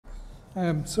I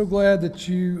am so glad that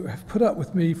you have put up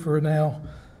with me for now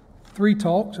 3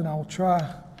 talks, and I will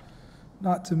try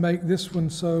not to make this one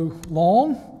so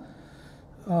long.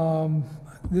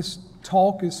 This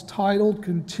talk is titled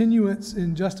Continuance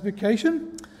in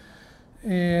Justification,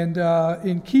 and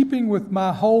in keeping with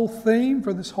my whole theme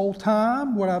for this whole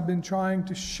time, what I've been trying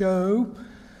to show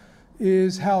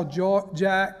is how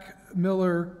Jack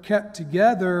Miller kept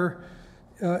together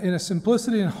in a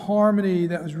simplicity and harmony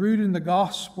that was rooted in the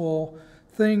gospel,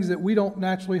 things that we don't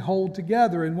naturally hold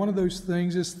together. And one of those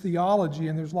things is theology.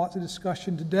 And there's lots of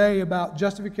discussion today about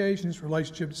justification, its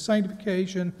relationship to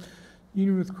sanctification,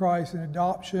 union with Christ, and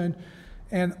adoption.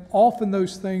 And often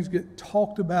those things get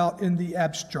talked about in the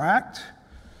abstract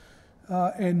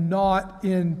and not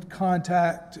in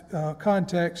context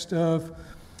of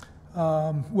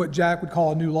what Jack would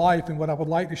call a new life, and what I would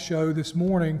like to show this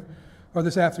morning or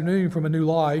this afternoon from a new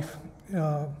life.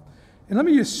 And let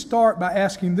me just start by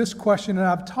asking this question, and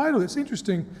I've titled, it's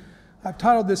interesting, I've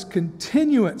titled this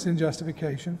Continuance in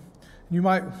Justification. You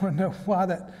might want to know why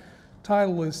that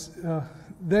title is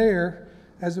there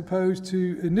as opposed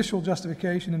to initial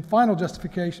justification and final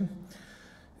justification.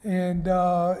 And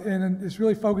it's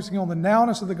really focusing on the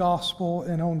nowness of the gospel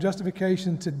and on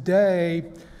justification today,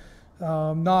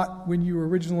 not when you were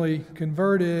originally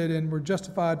converted and were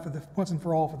justified for the once and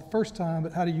for all for the first time,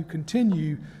 but how do you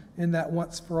continue in that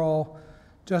once for all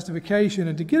justification?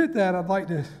 And to get at that, I'd like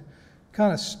to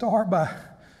kind of start by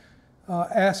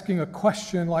asking a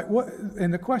question like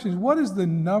and the question is, what is the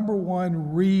number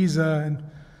one reason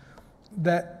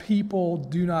that people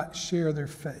do not share their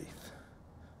faith?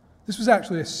 This was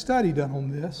actually a study done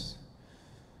on this.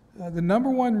 The number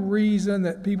one reason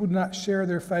that people do not share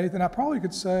their faith, and I probably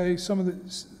could say some of the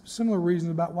similar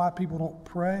reasons about why people don't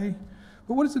pray,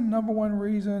 but what is the number one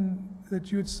reason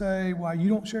that you would say why you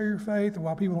don't share your faith or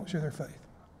why people don't share their faith?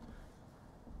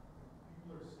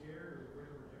 People are scared of great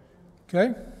rejection.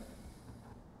 Okay.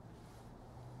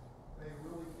 They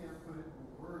really can't put it in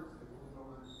words. They really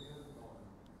don't understand it all.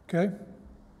 Okay.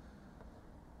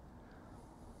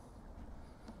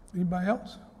 Anybody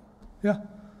else? Yeah. They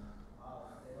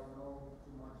don't know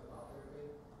too much about their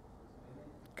faith.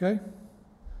 Okay.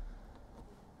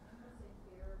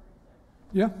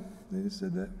 Yeah, they just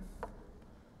said that.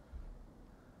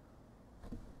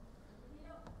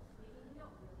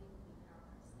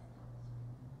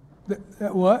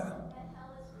 That what?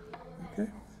 Okay.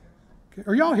 Okay.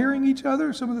 Are y'all hearing each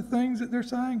other? Some of the things that they're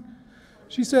saying?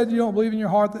 She said you don't believe in your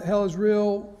heart that hell is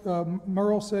real.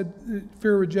 Merle said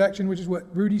fear of rejection, which is what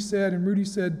Rudy said, and Rudy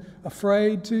said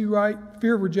afraid too, right?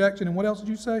 Fear of rejection. And what else did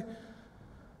you say?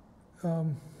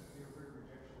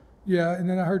 Yeah, and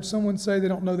then I heard someone say they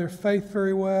don't know their faith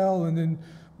very well, and then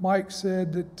Mike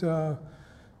said that.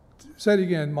 Say it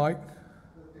again, Mike.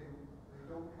 That they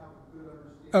don't have a good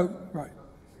understanding. Oh, right.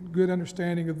 Good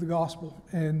understanding of the gospel,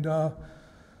 and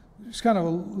just kind of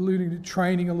alluding to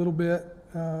training a little bit.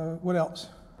 What else?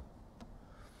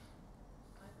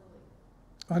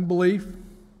 Unbelief.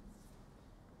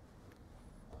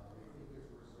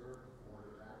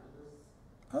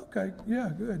 Okay, yeah,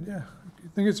 good, yeah. You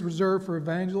think it's reserved for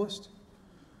evangelists?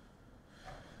 I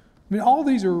mean, all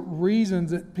these are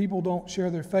reasons that people don't share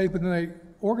their faith, but then they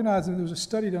organize them. There was a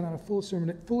study done on a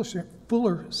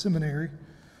Fuller Seminary,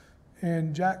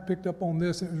 and Jack picked up on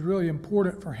this, and it was really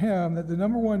important for him that the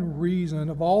number one reason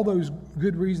of all those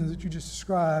good reasons that you just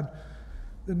described,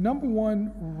 the number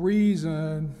one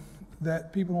reason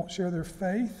that people don't share their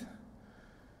faith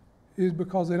is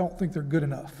because they don't think they're good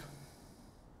enough.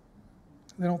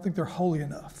 They don't think they're holy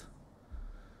enough.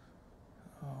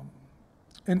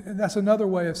 And that's another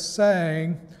way of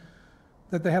saying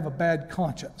that they have a bad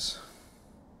conscience.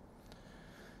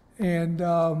 And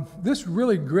this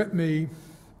really gripped me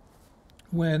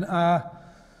when I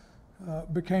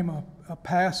became a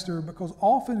pastor, because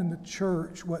often in the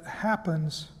church what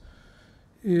happens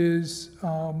is,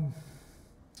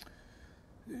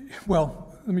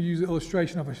 well, let me use the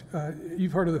illustration of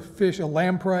you've heard of the fish, a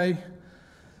lamprey,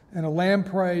 and a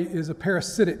lamprey is a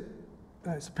parasitic,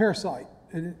 it's a parasite.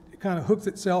 It kind of hooks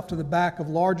itself to the back of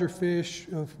larger fish,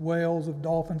 of whales, of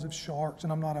dolphins, of sharks,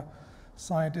 and I'm not a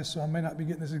scientist, so I may not be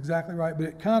getting this exactly right, but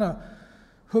it kind of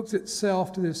hooks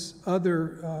itself to this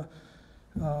other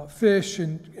fish,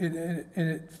 and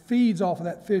it feeds off of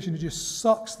that fish, and it just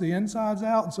sucks the insides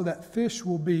out, and so that fish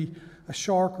will be, a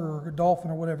shark or a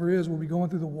dolphin or whatever it is, will be going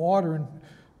through the water and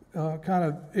kind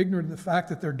of ignorant of the fact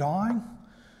that they're dying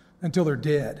until they're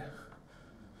dead.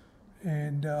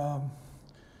 And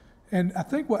I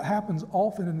think what happens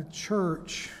often in the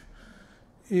church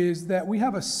is that we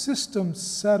have a system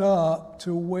set up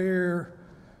to where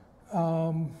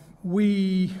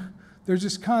there's there's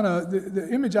this kind of, the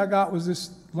image I got was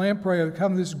this lamprey of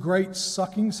kind of this great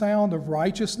sucking sound of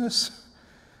righteousness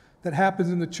that happens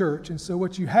in the church. And so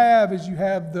what you have is you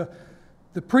have the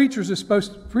preacher's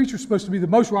supposed to be the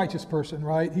most righteous person,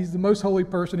 right? He's the most holy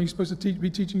person. He's supposed to be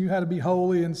teaching you how to be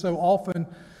holy. And so often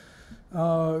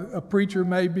a preacher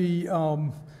may be,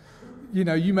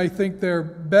 you may think they're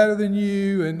better than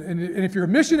you. And if you're a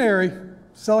missionary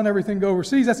selling everything to go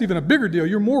overseas, that's even a bigger deal.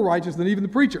 You're more righteous than even the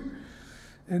preacher.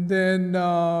 And then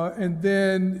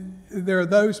there are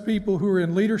those people who are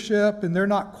in leadership, and they're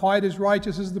not quite as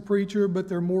righteous as the preacher, but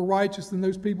they're more righteous than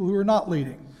those people who are not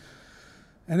leading.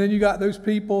 And then you got those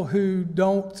people who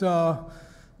don't,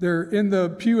 they're in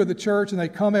the pew of the church and they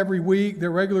come every week,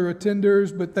 they're regular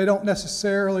attenders, but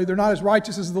they're not as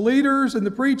righteous as the leaders and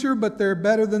the preacher, but they're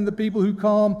better than the people who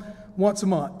come once a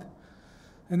month.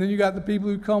 And then you got the people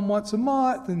who come once a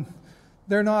month, and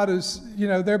they're not as,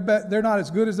 they're not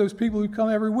as good as those people who come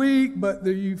every week, but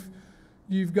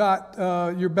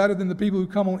you're better than the people who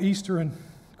come on Easter and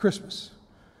Christmas.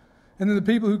 And then the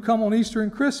people who come on Easter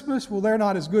and Christmas, well, they're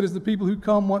not as good as the people who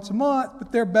come once a month,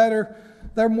 but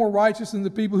they're more righteous than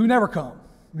the people who never come,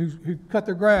 who cut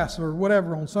their grass or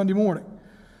whatever on Sunday morning.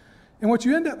 And what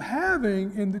you end up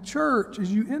having in the church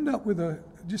is you end up with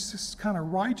just this kind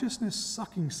of righteousness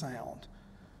sucking sound.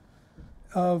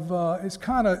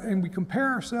 And we compare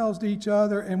ourselves to each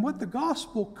other, and what the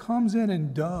gospel comes in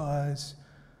and does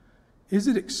is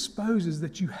it exposes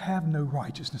that you have no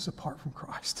righteousness apart from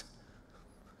Christ.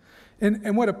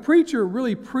 And what a preacher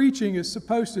really preaching is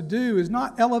supposed to do is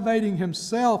not elevating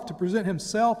himself to present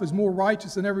himself as more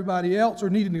righteous than everybody else or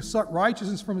needing to suck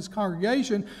righteousness from his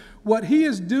congregation. What he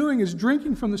is doing is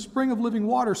drinking from the spring of living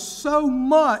water so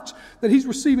much that he's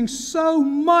receiving so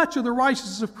much of the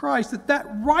righteousness of Christ that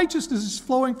righteousness is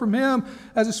flowing from him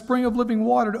as a spring of living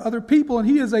water to other people. And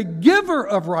he is a giver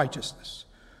of righteousness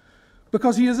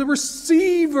because he is a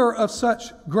receiver of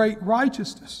such great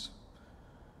righteousness.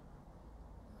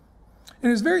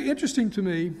 And it's very interesting to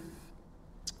me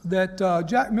that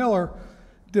Jack Miller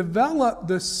developed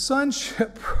the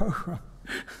sonship program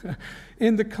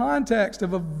in the context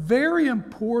of a very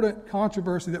important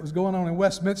controversy that was going on in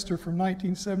Westminster from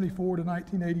 1974 to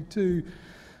 1982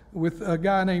 with a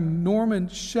guy named Norman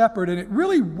Shepherd. And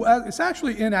it's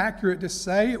actually inaccurate to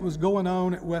say it was going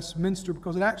on at Westminster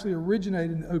because it actually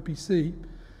originated in the OPC.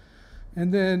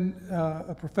 And then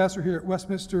a professor here at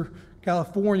Westminster,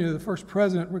 California, the first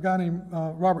president, a guy named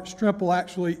Robert Strimple,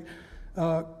 actually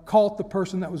caught the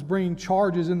person that was bringing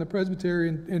charges in the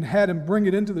Presbyterian and had him bring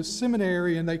it into the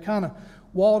seminary, and they kind of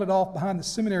walled it off behind the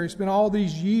seminary, spent all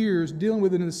these years dealing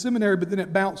with it in the seminary, but then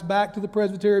it bounced back to the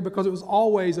Presbytery because it was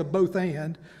always a both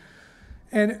and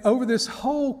over this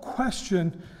whole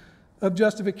question of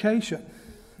justification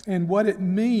and what it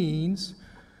means.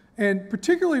 And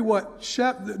particularly what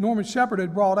Norman Shepherd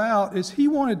had brought out is he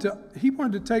wanted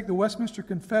to take the Westminster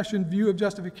Confession view of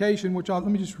justification, which let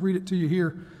me just read it to you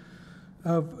here,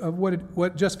 of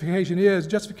what justification is.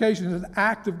 Justification is an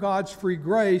act of God's free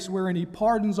grace wherein he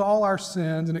pardons all our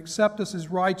sins and accepts us as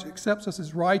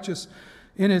righteous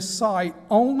in his sight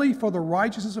only for the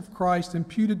righteousness of Christ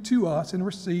imputed to us and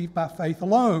received by faith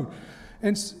alone.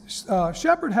 And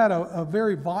Shepherd had a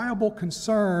very viable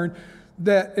concern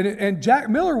and Jack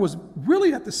Miller was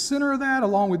really at the center of that,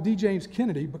 along with D. James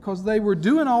Kennedy, because they were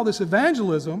doing all this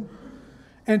evangelism,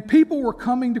 and people were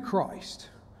coming to Christ.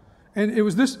 And it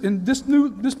was this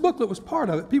booklet was part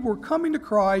of it. People were coming to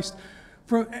Christ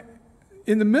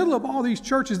in the middle of all these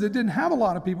churches that didn't have a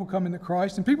lot of people coming to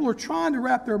Christ, and people were trying to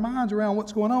wrap their minds around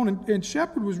what's going on. And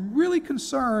Shepherd was really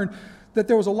concerned that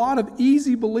there was a lot of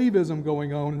easy believism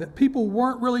going on and that people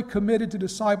weren't really committed to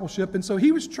discipleship. And so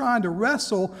he was trying to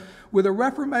wrestle with a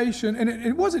reformation. And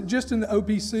it wasn't just in the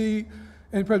OPC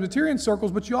and Presbyterian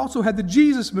circles, but you also had the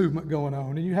Jesus movement going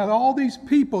on. And you had all these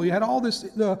people. You had all this,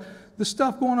 the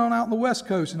stuff going on out in the West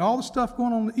Coast and all the stuff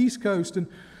going on the East Coast and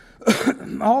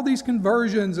all these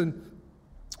conversions. And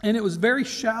it was very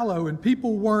shallow, and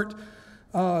people weren't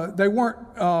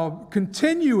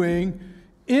continuing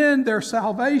in their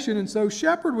salvation. And so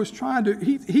Shepherd was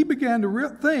he began to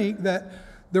think that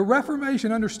the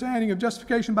Reformation understanding of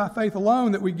justification by faith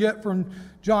alone that we get from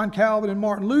John Calvin and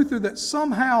Martin Luther, that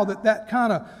somehow that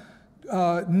kind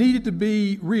of needed to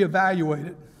be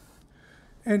reevaluated.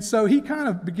 And so he kind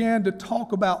of began to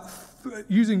talk about,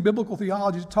 using biblical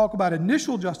theology, to talk about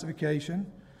initial justification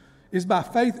is by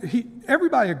faith.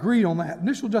 Everybody agreed on that.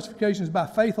 Initial justification is by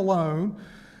faith alone.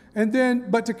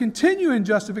 But to continue in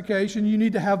justification, you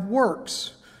need to have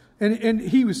works. And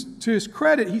he was, to his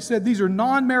credit, he said these are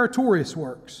non-meritorious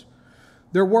works.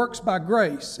 They're works by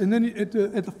grace. And then at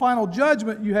the final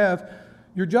judgment, you have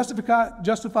You're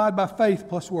justified by faith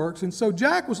plus works. And so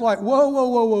Jack was like,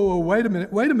 whoa, wait a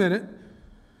minute.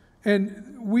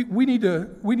 And we need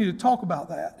to talk about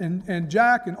that. And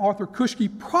Jack and Arthur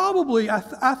Kuschke probably,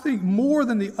 I think more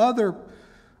than the other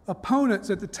opponents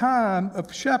at the time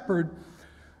of Shepherd,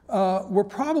 were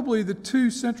probably the two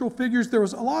central figures. There were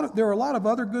a lot of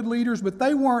other good leaders, but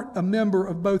they weren't a member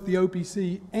of both the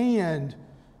OPC and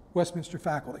Westminster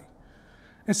faculty.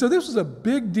 And so this was a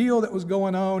big deal that was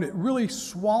going on. It really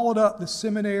swallowed up the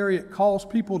seminary. It caused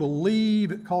people to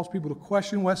leave. It caused people to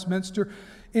question Westminster.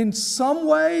 In some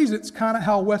ways, it's kind of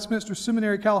how Westminster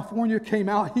Seminary, California came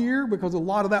out here, because a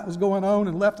lot of that was going on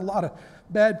and left a lot of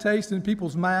bad taste in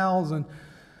people's mouths. And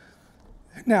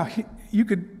now, you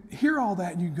could hear all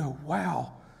that and you go,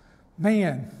 wow,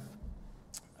 man,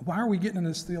 why are we getting in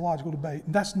this theological debate?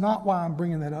 And that's not why I'm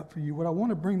bringing that up for you. What I want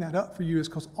to bring that up for you is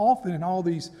because often in all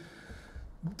these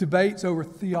debates over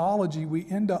theology, we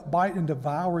end up biting and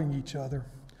devouring each other.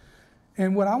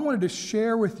 And what I wanted to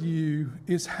share with you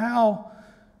is how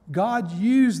God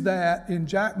used that in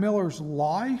Jack Miller's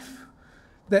life,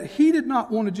 that he did not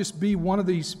want to just be one of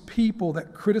these people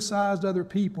that criticized other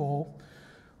people,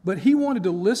 but he wanted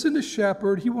to listen to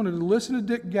Shepherd, he wanted to listen to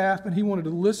Dick Gaffin, he wanted to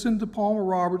listen to Palmer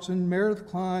Robertson, Meredith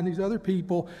Kline, these other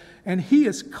people, and he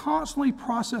is constantly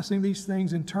processing these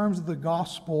things in terms of the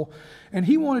gospel, and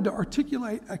he wanted to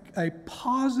articulate a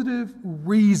positive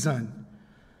reason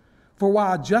for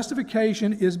why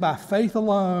justification is by faith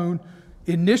alone,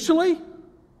 initially,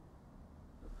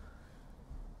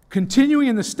 continuing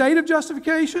in the state of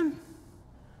justification,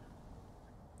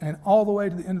 and all the way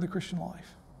to the end of the Christian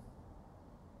life.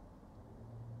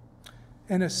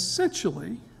 And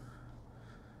essentially,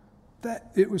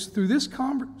 that it was through this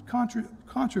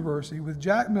controversy with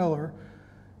Jack Miller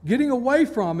getting away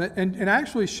from it, and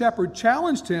actually Shepherd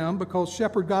challenged him, because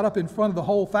Shepherd got up in front of the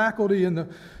whole faculty and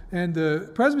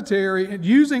the Presbyterian and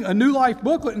using a New Life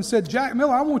booklet and said, Jack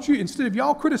Miller, I want you, instead of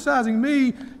y'all criticizing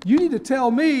me, you need to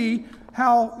tell me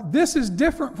how this is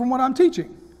different from what I'm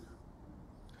teaching.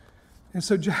 And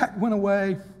so Jack went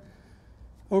away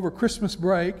over Christmas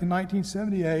break in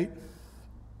 1978,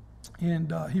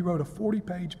 and he wrote a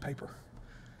 40-page paper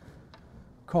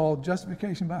called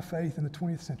Justification by Faith in the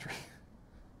 20th Century.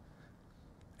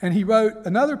 And he wrote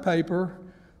another paper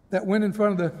that went in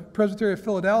front of the Presbyterian of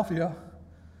Philadelphia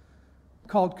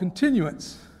called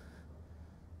Continuance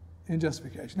in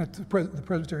Justification. The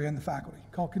Presbyterian and the faculty,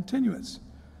 called Continuance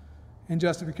in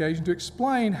Justification, to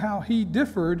explain how he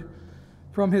differed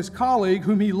from his colleague,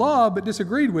 whom he loved but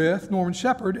disagreed with, Norman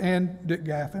Shepherd and Dick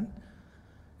Gaffin.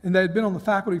 And they had been on the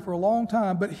faculty for a long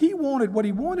time. But what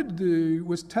he wanted to do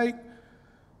was take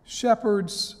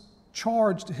Shepherd's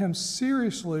charge to him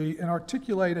seriously and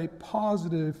articulate a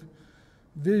positive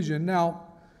vision. Now,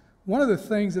 one of the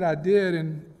things that I did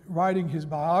in writing his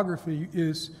biography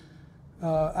is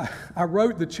I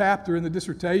wrote the chapter in the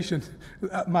dissertation.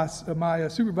 My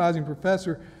supervising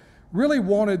professor really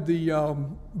wanted the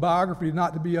biography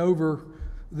not to be over,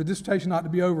 the dissertation not to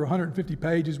be over 150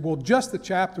 pages. Well, just the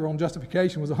chapter on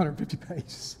justification was 150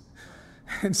 pages.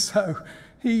 And so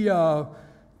he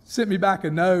sent me back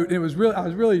a note, and I was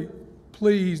really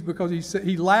pleased, because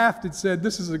he laughed and said,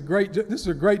 this is a great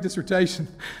dissertation.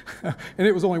 And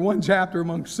it was only one chapter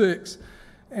among 6.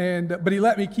 But he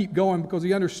let me keep going, because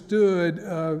he understood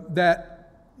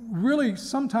that really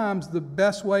sometimes the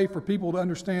best way for people to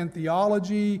understand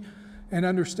theology and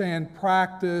understand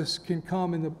practice can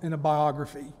come in a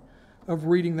biography of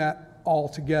reading that all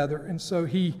together. And so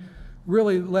he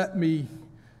really let me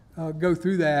go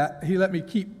through that. He let me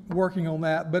keep working on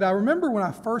that. But I remember when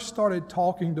I first started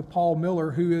talking to Paul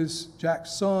Miller, who is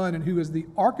Jack's son and who is the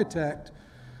architect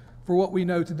for what we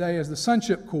know today as the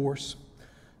Sonship Course,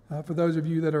 for those of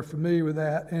you that are familiar with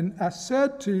that. And I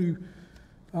said to,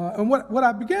 and what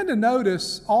I began to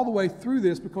notice all the way through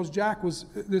this, because Jack was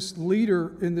this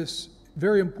leader in this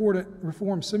very important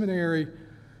Reformed seminary,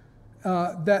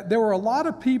 that there were a lot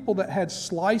of people that had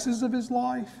slices of his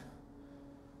life,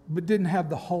 but didn't have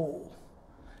the whole.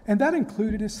 And that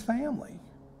included his family.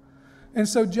 And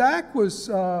so Jack was,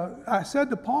 I said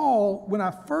to Paul, when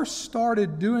I first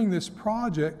started doing this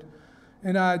project,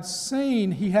 and I'd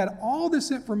seen he had all this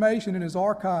information in his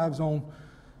archives on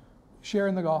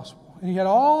sharing the gospel. And he had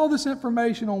all this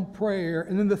information on prayer.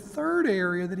 And then the third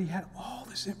area that he had all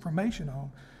this information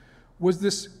on was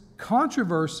this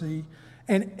controversy.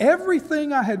 And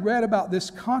everything I had read about this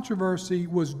controversy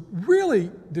was really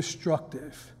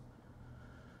destructive.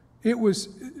 I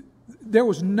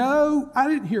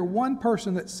didn't hear one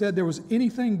person that said there was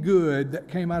anything good that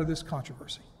came out of this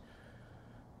controversy.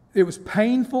 It was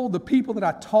painful. The people that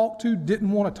I talked to didn't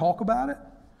want to talk about it.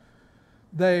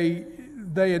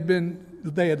 they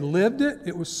had lived it.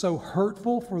 It was so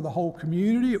hurtful for the whole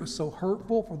community. It was so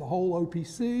hurtful for the whole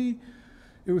OPC.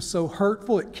 It was so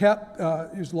hurtful. It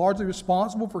was largely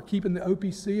responsible for keeping the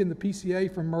OPC and the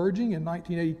PCA from merging in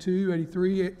 1982,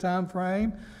 83 time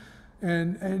frame.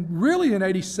 And really in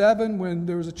 87, when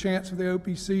there was a chance for the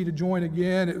OPC to join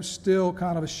again, it was still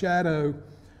kind of a shadow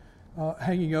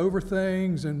hanging over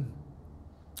things. And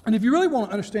if you really want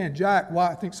to understand Jack, why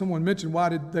I think someone mentioned why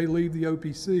did they leave the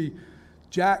OPC,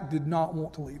 Jack did not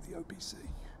want to leave the OPC.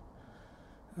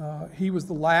 He was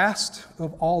the last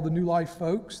of all the New Life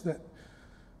folks that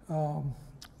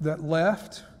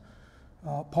left.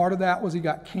 Part of that was he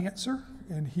got cancer,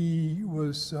 and he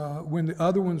was, when the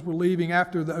other ones were leaving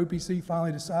after the OPC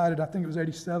finally decided, I think it was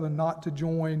 87, not to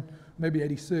join, maybe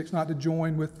 86, not to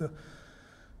join with the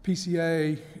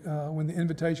PCA when the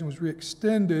invitation was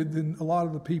re-extended, then a lot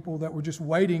of the people that were just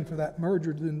waiting for that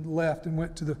merger then left and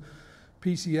went to the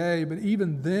PCA. But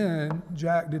even then,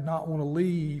 Jack did not want to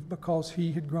leave because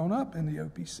he had grown up in the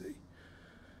OPC.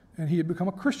 And he had become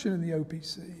a Christian in the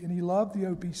OPC, and he loved the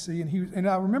OPC. And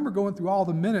I remember going through all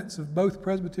the minutes of both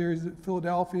presbyteries at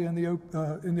Philadelphia and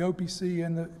in the OPC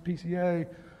and the PCA,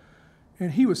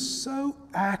 and he was so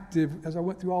active as I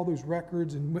went through all those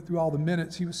records and went through all the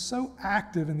minutes. He was so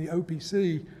active in the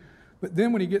OPC, but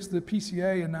then when he gets to the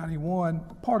PCA in 91,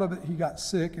 part of it he got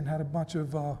sick and had a bunch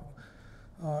of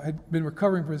had been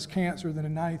recovering from his cancer. Then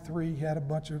in 93 he had a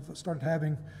bunch of started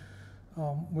having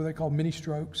what they call mini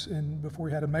strokes, and before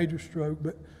he had a major stroke.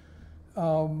 But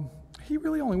he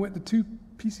really only went to 2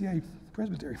 PCA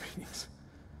Presbyterian meetings.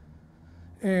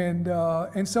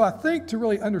 And so I think to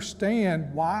really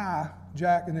understand why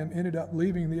Jack and them ended up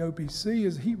leaving the OPC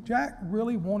is Jack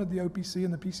really wanted the OPC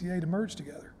and the PCA to merge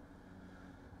together.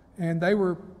 And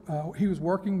he was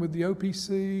working with the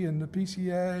OPC and the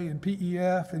PCA and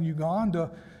PEF in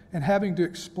Uganda, and having to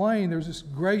explain there's this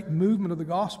great movement of the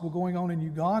gospel going on in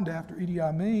Uganda after Idi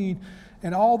Amin,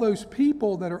 and all those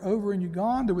people that are over in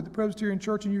Uganda with the Presbyterian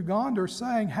Church in Uganda are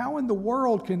saying, how in the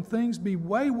world can things be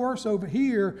way worse over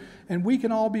here and we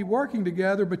can all be working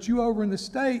together, but you over in the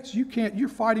States, you're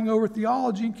fighting over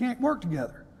theology and can't work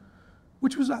together?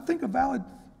 Which was, I think, a valid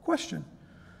question.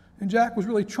 And Jack was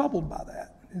really troubled by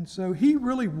that. And so he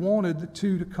really wanted the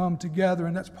two to come together,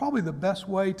 and that's probably the best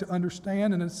way to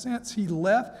understand. And in a sense, he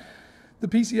left the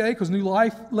PCA because New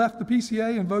Life left the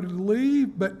PCA and voted to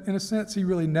leave, but in a sense, he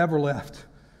really never left.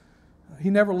 He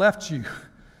never left you.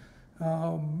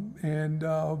 And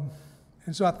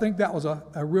so I think that was a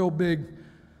real big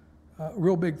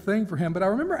thing for him. But I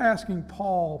remember asking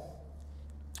Paul,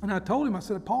 and I told him, I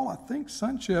said, Paul, I think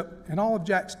sonship and all of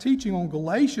Jack's teaching on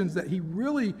Galatians that he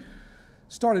really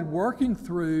started working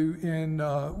through in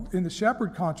the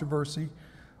Shepherd controversy,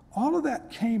 all of that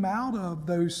came out of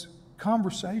those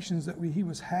conversations that he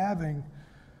was having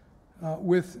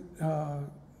with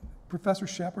Professor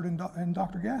Shepherd and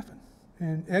Dr. Gaffin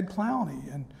and Ed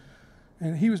Clowney.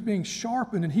 And he was being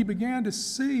sharpened, and he began to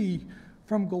see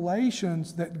from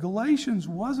Galatians that Galatians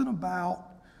wasn't about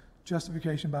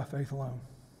justification by faith alone.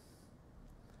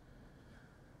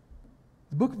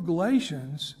 The book of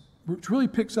Galatians, which really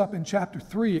picks up in chapter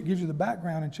 3, it gives you the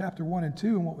background in chapter 1 and 2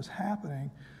 and what was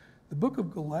happening. The book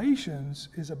of Galatians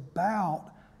is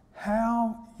about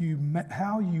how you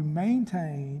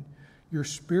maintain your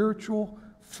spiritual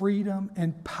freedom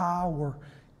and power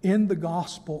in the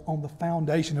gospel on the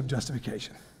foundation of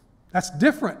justification. That's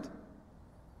different.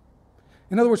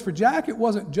 In other words, for Jack, it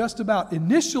wasn't just about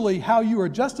initially how you are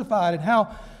justified and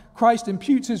how Christ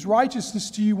imputes his righteousness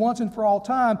to you once and for all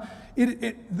time.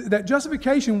 That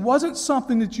justification wasn't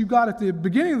something that you got at the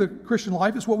beginning of the Christian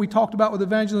life. It's what we talked about with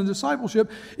evangelism and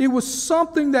discipleship. It was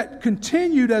something that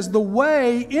continued as the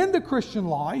way in the Christian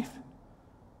life,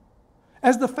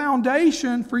 as the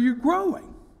foundation for you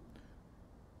growing.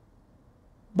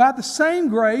 By the same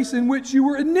grace in which you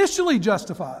were initially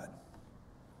justified.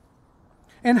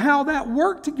 And how that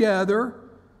worked together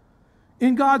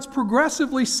in God's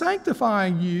progressively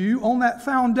sanctifying you on that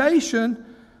foundation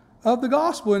of the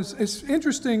gospel. And it's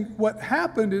interesting, what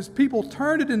happened is people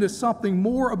turned it into something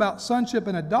more about sonship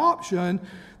and adoption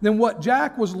than what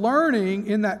Jack was learning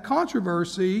in that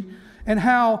controversy, and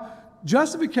how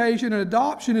justification and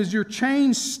adoption is your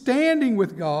changed standing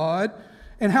with God,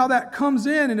 and how that comes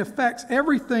in and affects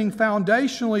everything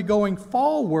foundationally going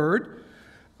forward.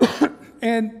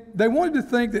 And they wanted to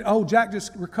think that, oh, Jack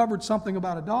just recovered something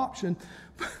about adoption.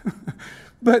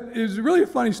 But it was really a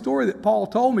funny story that Paul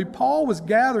told me. Paul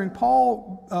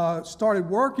started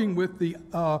working with the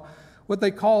what they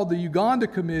called the Uganda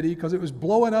Committee, because it was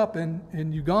blowing up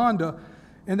in Uganda.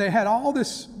 And they had all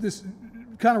this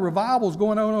kind of revivals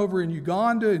going on over in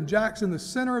Uganda, and Jack's in the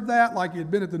center of that, like he had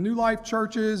been at the New Life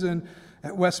churches and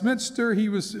at Westminster. He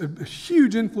was a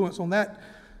huge influence on that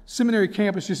seminary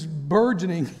campus, just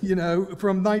burgeoning,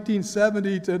 from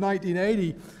 1970 to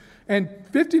 1980. And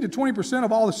 50 to 20%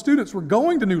 of all the students were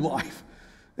going to New Life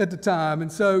at the time.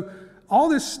 And so all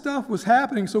this stuff was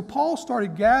happening. So Paul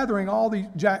started gathering all these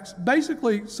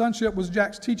basically sonship was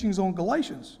Jack's teachings on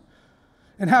Galatians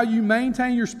and how you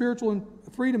maintain your spiritual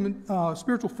freedom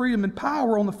and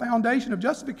power on the foundation of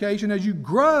justification as you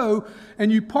grow and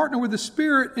you partner with the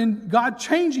Spirit in God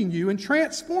changing you and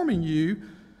transforming you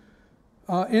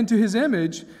into His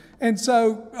image. And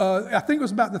so I think it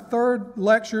was about the third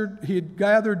lecture, he had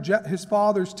gathered his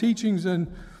father's teachings in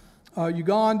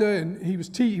Uganda, and he was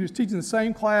teaching the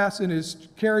same class in his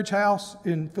carriage house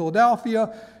in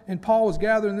Philadelphia, and Paul was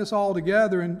gathering this all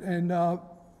together, and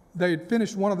they had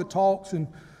finished one of the talks, and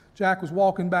Jack was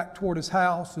walking back toward his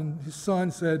house, and his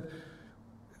son said,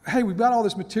 "Hey, we've got all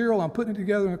this material, I'm putting it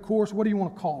together in a course, what do you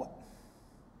want to call it?"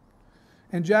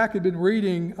 And Jack had been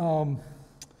reading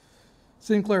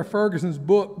Sinclair Ferguson's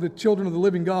book, The Children of the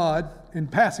Living God, and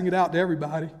passing it out to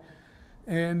everybody.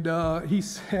 And he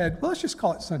said, well, let's just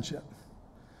call it sonship.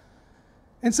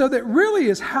 And so that really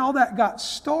is how that got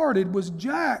started, was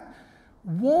Jack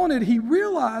he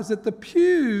realized that the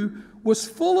pew was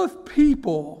full of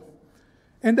people,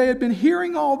 and they had been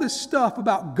hearing all this stuff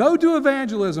about go do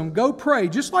evangelism, go pray,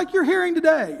 just like you're hearing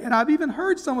today. And I've even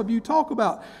heard some of you talk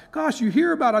about, gosh, you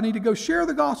hear about I need to go share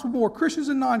the gospel more, Christians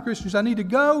and non-Christians, I need to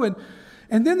go.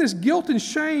 And then this guilt and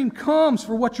shame comes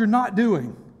for what you're not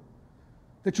doing,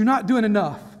 that you're not doing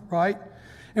enough, right?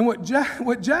 And what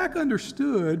Jack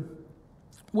understood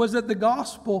was that the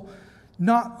gospel,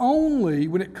 not only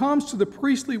when it comes to the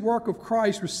priestly work of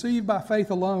Christ received by faith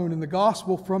alone, and the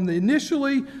gospel from the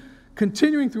initially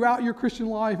continuing throughout your Christian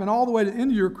life and all the way to the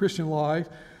end of your Christian life,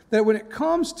 that when it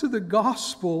comes to the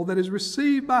gospel that is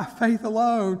received by faith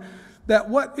alone, that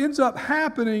what ends up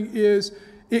happening is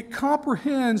it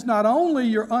comprehends not only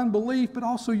your unbelief, but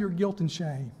also your guilt and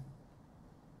shame.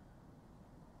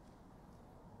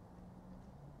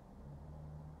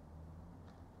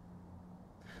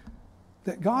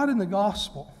 That God in the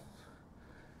gospel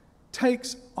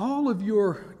takes all of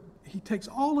your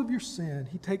sin,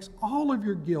 He takes all of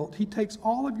your guilt, He takes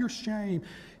all of your shame.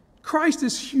 Christ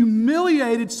is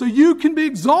humiliated so you can be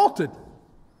exalted.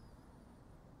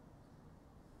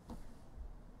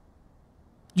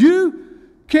 You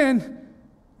can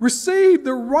receive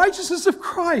the righteousness of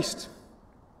Christ.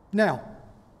 Now,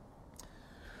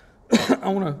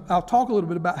 I'll talk a little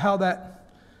bit about how that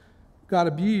got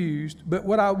abused, but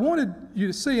what I wanted you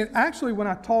to see, and actually when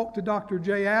I talked to Dr.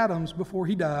 J. Adams before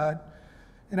he died,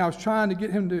 and I was trying to get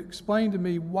him to explain to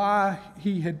me why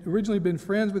he had originally been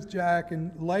friends with Jack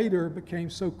and later became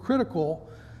so critical,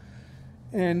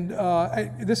 and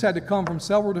this had to come from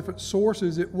several different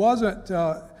sources. It wasn't...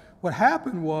 what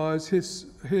happened was his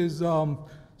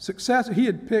successor, he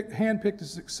had handpicked a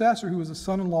successor who was the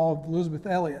son-in-law of Elizabeth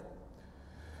Elliot.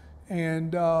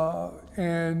 And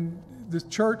the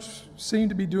church seemed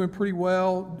to be doing pretty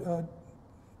well.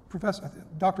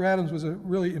 Dr. Adams was a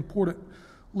really important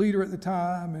leader at the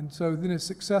time, and so then his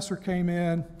successor came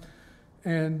in,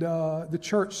 and the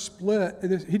church split.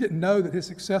 He didn't know that his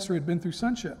successor had been through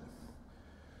sonship.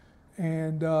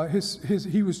 And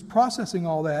he was processing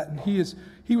all that, and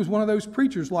he was one of those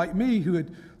preachers like me who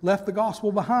had left the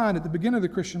gospel behind at the beginning of the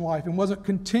Christian life and wasn't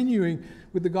continuing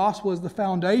with the gospel as the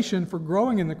foundation for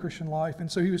growing in the Christian life.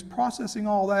 And so he was processing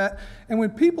all that. And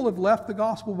when people have left the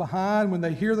gospel behind, when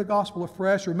they hear the gospel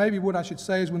afresh, or maybe what I should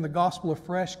say is when the gospel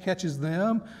afresh catches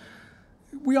them,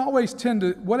 we always tend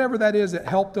to, whatever that is that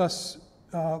helped us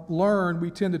learn, we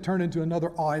tend to turn into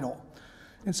another idol.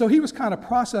 And so he was kind of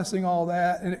processing all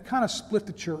that, and it kind of split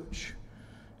the church.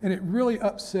 And it really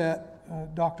upset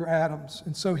Dr. Adams.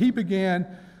 And so he began,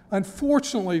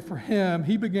 unfortunately for him,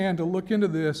 he began to look into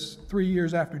this 3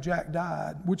 years after Jack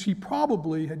died, which he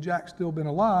probably, had Jack still been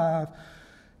alive,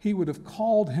 he would have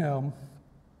called him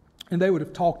and they would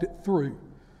have talked it through.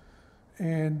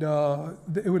 And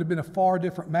it would have been a far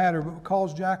different matter, but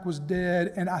because Jack was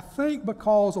dead, and I think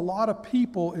because a lot of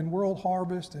people in World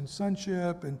Harvest and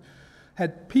Sonship and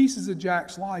had pieces of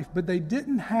Jack's life, but they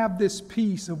didn't have this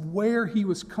piece of where he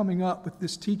was coming up with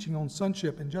this teaching on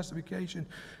sonship and justification,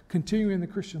 continuing the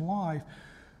Christian life.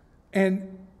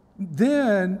 And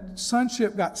then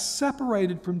sonship got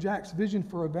separated from Jack's vision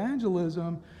for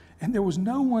evangelism, and there was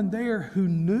no one there who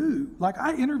knew. Like,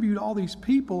 I interviewed all these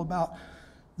people about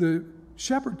the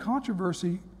shepherd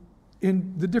controversy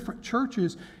in the different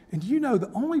churches, and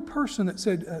the only person that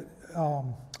said,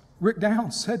 Rick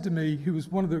Downs said to me, who was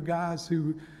one of the guys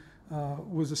who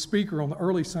was a speaker on the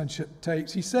early Sonship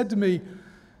tapes. He said to me,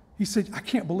 he said, I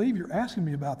can't believe you're asking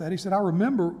me about that. He said, I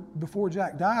remember before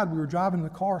Jack died, we were driving in the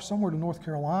car somewhere to North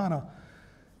Carolina,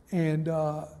 and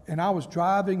I was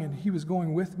driving and he was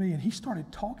going with me, and he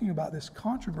started talking about this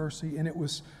controversy, and it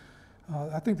was,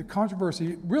 I think the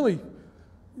controversy really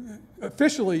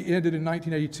officially ended in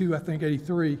 1982, I think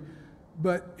 83,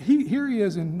 but here he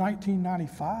is in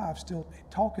 1995 still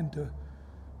talking to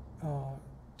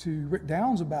Rick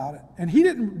Downs about it.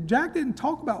 And Jack didn't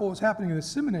talk about what was happening in the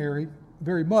seminary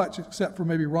very much, except for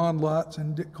maybe Ron Lutz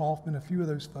and Dick Kaufman, a few of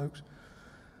those folks.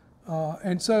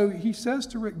 And so he says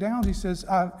to Rick Downs, he says,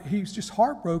 he's just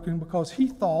heartbroken because he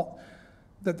thought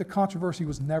that the controversy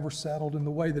was never settled, and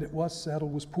the way that it was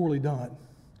settled was poorly done.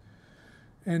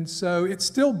 And so it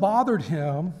still bothered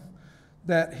him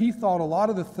that he thought a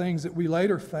lot of the things that we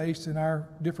later faced in our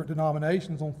different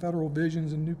denominations on federal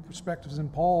visions and new perspectives in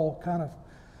Paul kind of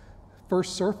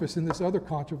first surfaced in this other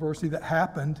controversy that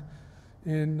happened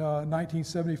in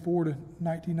 1974 to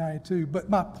 1992. But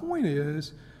my point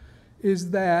is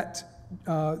that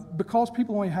because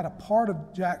people only had a part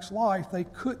of Jack's life, they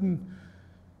couldn't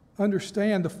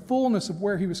understand the fullness of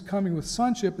where he was coming with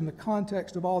sonship in the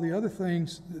context of all the other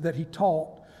things that he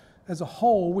taught as a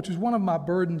whole, which was one of my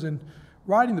burdens in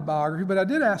writing the biography. But I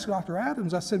did ask Dr.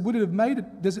 Adams, I said,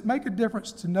 does it make a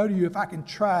difference to know to you if I can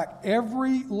track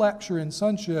every lecture in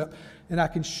sonship and I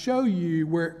can show you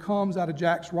where it comes out of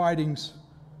Jack's writings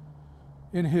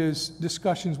in his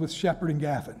discussions with Shepard and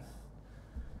Gaffin?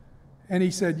 And he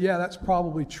said, yeah, that's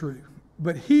probably true.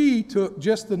 But he took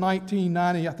just the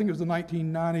 1990, I think it was the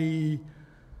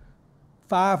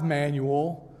 1995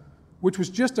 manual, which was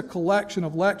just a collection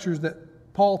of lectures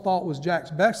that Paul thought was Jack's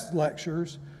best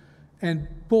lectures, and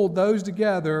pulled those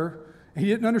together. He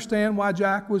didn't understand why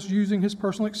Jack was using his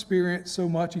personal experience so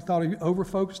much. He thought he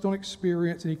over-focused on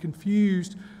experience, and he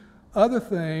confused other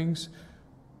things.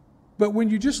 But when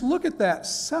you just look at that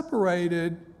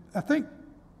separated, I think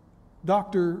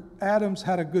Dr. Adams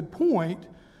had a good point.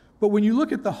 But when you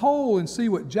look at the whole and see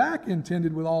what Jack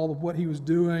intended with all of what he was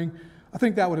doing, I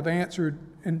think that would have answered,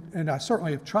 and I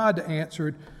certainly have tried to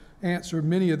answer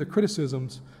many of the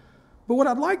criticisms. But what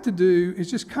I'd like to do is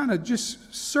just kind of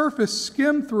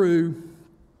skim through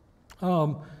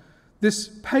this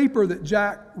paper that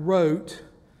Jack wrote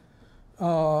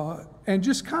and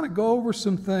just kind of go over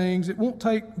some things. It won't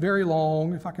take very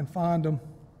long if I can find them.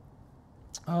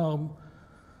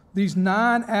 These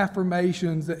 9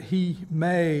 affirmations that he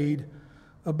made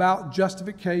about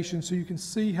justification, so you can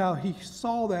see how he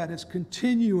saw that as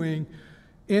continuing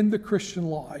in the Christian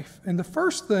life. And the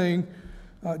first thing,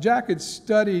 Jack had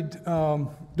studied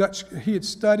he had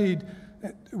studied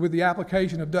with the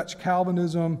application of Dutch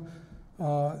Calvinism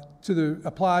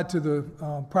applied to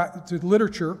the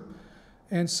literature,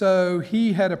 and so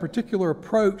he had a particular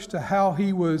approach to how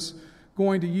he was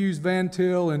going to use Van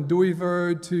Til and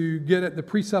Dooyeweerd to get at the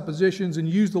presuppositions and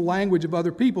use the language of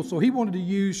other people. So he wanted to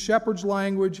use Shepard's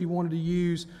language, he wanted to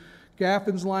use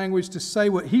Gaffin's language to say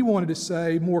what he wanted to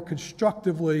say more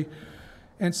constructively.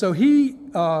 And so he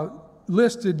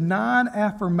listed 9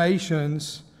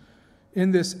 affirmations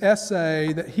in this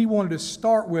essay that he wanted to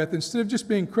start with. Instead of just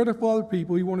being critical of other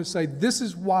people, he wanted to say, this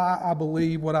is why I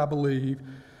believe what I believe.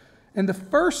 And the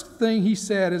first thing he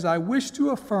said is, I wish to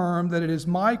affirm that it is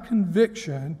my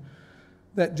conviction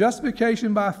that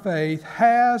justification by faith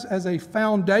has as a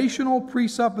foundational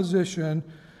presupposition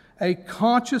a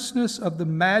consciousness of the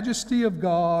majesty of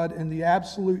God and the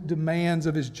absolute demands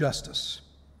of His justice.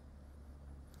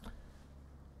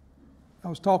 I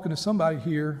was talking to somebody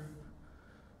here,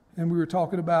 and we were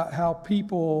talking about how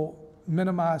people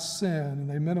minimize sin and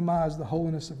they minimize the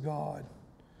holiness of God.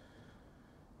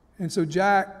 And so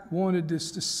Jack wanted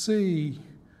us to see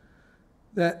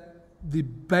that the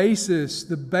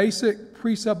basic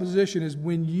presupposition is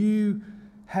when you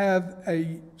have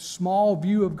a small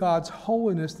view of God's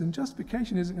holiness, then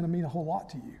justification isn't going to mean a whole lot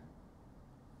to you.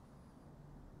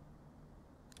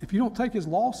 If you don't take His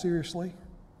law seriously,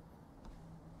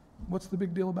 what's the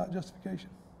big deal about justification?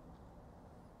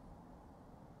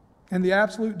 And the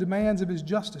absolute demands of His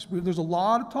justice. There's a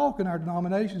lot of talk in our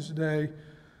denominations today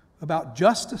about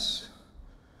justice.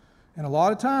 And a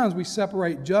lot of times we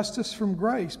separate justice from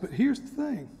grace. But here's the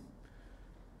thing.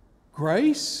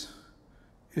 Grace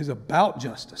is about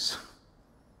justice.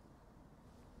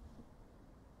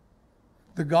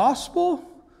 The gospel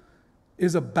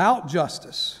is about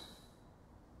justice.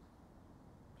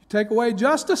 You take away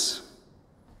justice,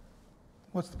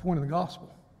 what's the point of the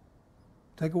gospel?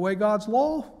 Take away God's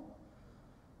law?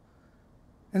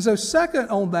 And so second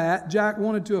on that, Jack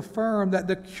wanted to affirm that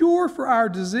the cure for our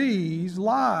disease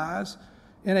lies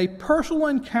in a personal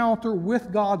encounter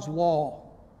with God's law.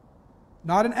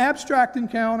 Not an abstract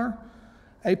encounter,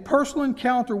 a personal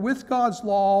encounter with God's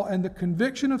law and the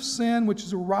conviction of sin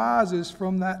which arises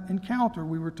from that encounter.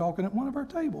 We were talking at one of our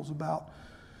tables about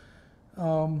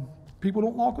people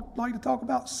don't like to talk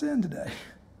about sin today.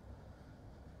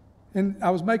 And I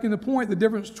was making the point, the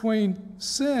difference between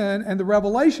sin and the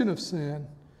revelation of sin.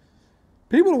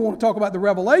 People don't want to talk about the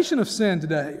revelation of sin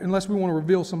today unless we want to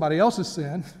reveal somebody else's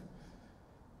sin.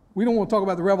 We don't want to talk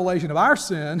about the revelation of our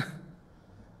sin.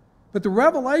 But the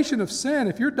revelation of sin,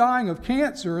 if you're dying of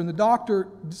cancer and the doctor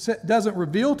doesn't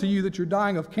reveal to you that you're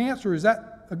dying of cancer, is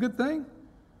that a good thing?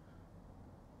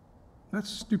 That's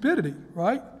stupidity,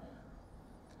 right?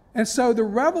 And so the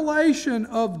revelation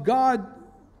of God,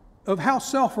 of how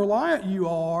self-reliant you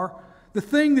are, the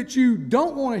thing that you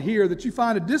don't want to hear, that you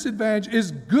find a disadvantage,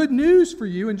 is good news for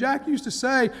you. And Jack used to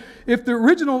say, if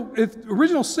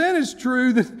original sin is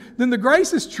true, then the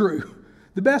grace is true.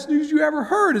 The best news you ever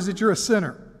heard is that you're a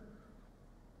sinner.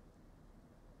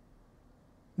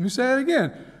 Let me say it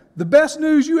again. The best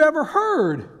news you ever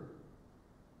heard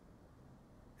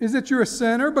is that you're a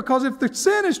sinner, because if the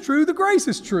sin is true, the grace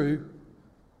is true.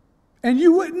 And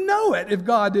you wouldn't know it if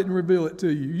God didn't reveal it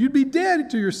to you. You'd be dead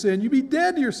to your sin. You'd be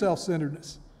dead to your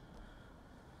self-centeredness.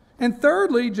 And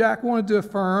thirdly, Jack wanted to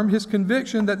affirm his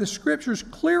conviction that the Scriptures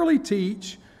clearly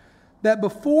teach that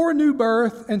before new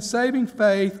birth and saving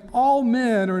faith, all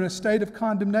men are in a state of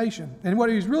condemnation. And what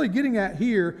he's really getting at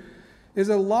here is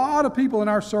that a lot of people in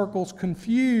our circles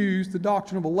confuse the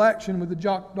doctrine of election with the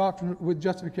doctrine with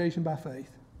justification by faith.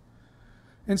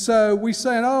 And so we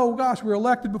say, oh gosh, we're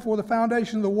elected before the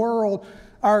foundation of the world.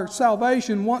 Our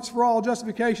salvation, once for all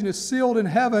justification, is sealed in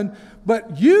heaven.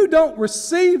 But you don't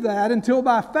receive that until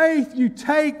by faith you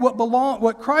take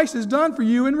what Christ has done for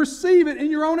you and receive it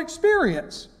in your own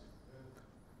experience.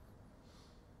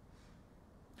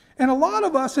 And a lot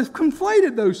of us have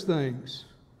conflated those things.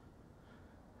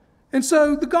 And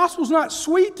so the gospel's not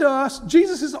sweet to us.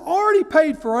 Jesus has already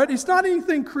paid for it. It's not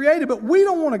anything created, but we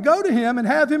don't want to go to Him and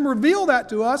have Him reveal that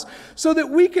to us so that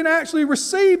we can actually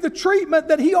receive the treatment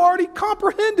that He already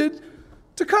comprehended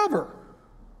to cover.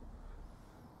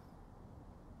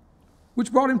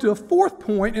 Which brought him to a fourth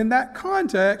point. In that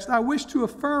context, I wish to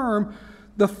affirm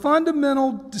the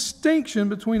fundamental distinction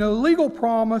between a legal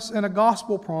promise and a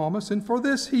gospel promise. And for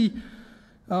this, he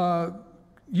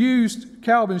used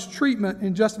Calvin's treatment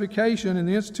in justification in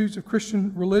the Institutes of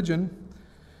Christian Religion.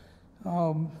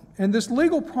 And this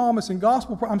legal promise and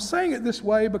gospel promise, I'm saying it this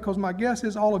way because my guess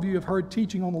is all of you have heard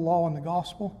teaching on the law and the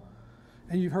gospel.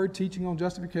 And you've heard teaching on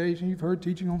justification, you've heard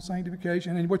teaching on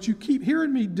sanctification. And what you keep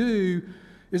hearing me do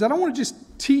is I don't want to just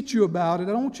teach you about it.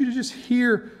 I don't want you to just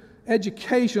hear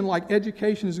education like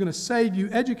education is going to save you.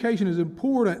 Education is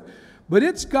important. But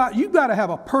you've got to have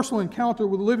a personal encounter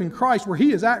with the living Christ where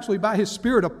He is actually by His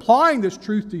Spirit applying this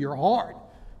truth to your heart.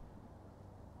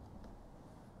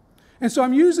 And so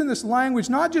I'm using this language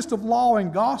not just of law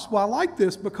and gospel. I like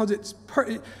this because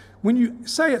when you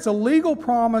say it's a legal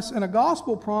promise and a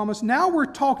gospel promise, now we're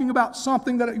talking about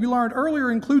something that you learned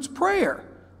earlier includes prayer.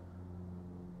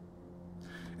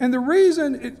 And the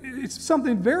reason it's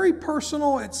something very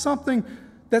personal, it's something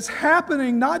that's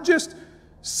happening not just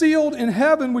sealed in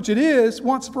heaven, which it is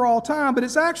once for all time, but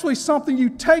it's actually something you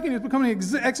take and it's becoming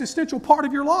an existential part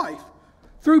of your life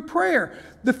through prayer.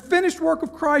 The finished work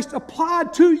of Christ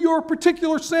applied to your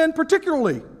particular sin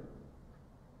particularly.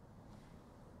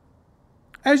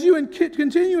 As you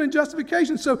continue in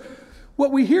justification. So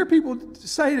what we hear people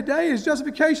say today is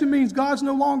justification means God's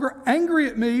no longer angry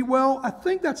at me. Well, I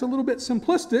think that's a little bit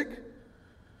simplistic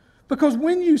because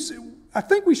I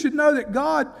think we should know that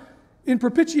God, in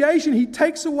propitiation, He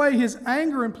takes away His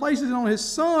anger and places it on His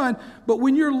Son. But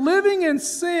when you're living in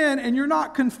sin and you're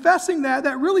not confessing that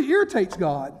really irritates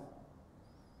God.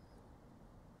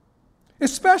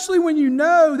 Especially when you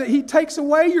know that He takes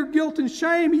away your guilt and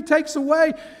shame. He takes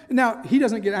away. Now, He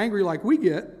doesn't get angry like we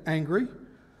get angry.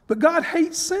 But God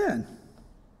hates sin.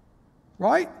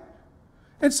 Right?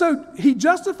 And so He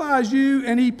justifies you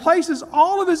and He places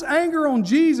all of His anger on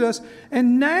Jesus.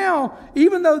 And now,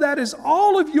 even though that is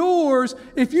all of yours,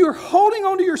 if you're holding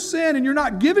on to your sin and you're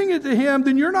not giving it to Him,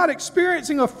 then you're not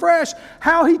experiencing afresh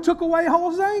how He took away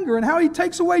all His anger and how He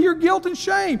takes away your guilt and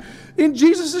shame in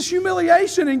Jesus'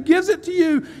 humiliation and gives it to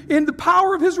you in the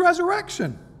power of His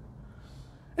resurrection.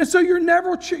 And so you're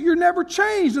never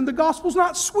changed, and the gospel's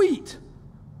not sweet.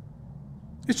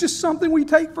 It's just something we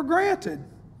take for granted.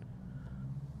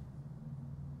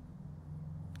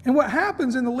 And what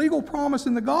happens in the legal promise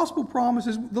and the gospel promise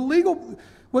is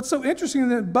what's so interesting is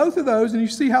that both of those, and you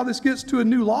see how this gets to a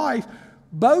new life,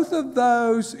 Both of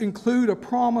those include a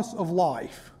promise of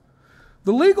life.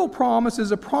 The legal promise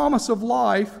is a promise of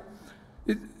life.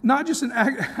 It's not just an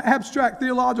abstract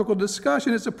theological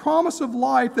discussion. It's a promise of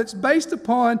life that's based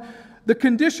upon the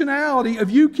conditionality of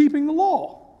you keeping the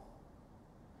law.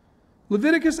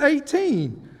 Leviticus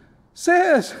 18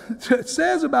 says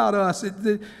about us,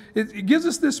 it gives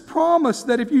us this promise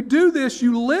that if you do this,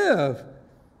 you live.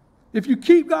 If you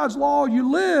keep God's law,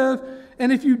 you live.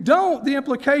 And if you don't, the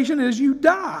implication is you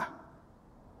die.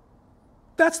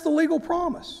 That's the legal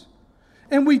promise.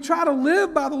 And we try to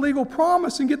live by the legal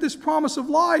promise and get this promise of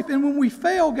life. And when we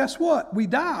fail, guess what? We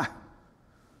die.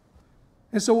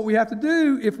 And so what we have to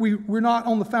do, if we're not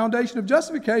on the foundation of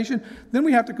justification, then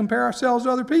we have to compare ourselves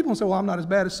to other people and say, well, I'm not as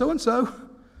bad as so-and-so.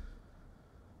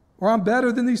 Or I'm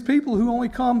better than these people who only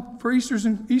come for Easter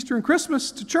and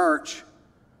Christmas to church.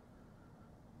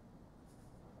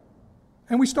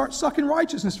 And we start sucking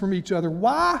righteousness from each other.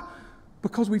 Why?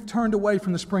 Because we've turned away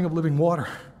from the spring of living water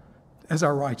as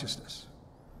our righteousness.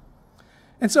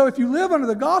 And so if you live under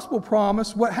the gospel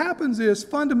promise, what happens is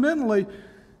fundamentally,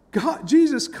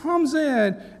 Jesus comes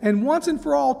in and once and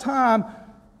for all time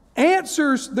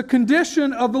answers the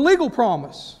condition of the legal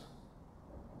promise.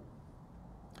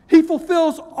 He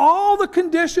fulfills all the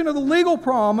condition of the legal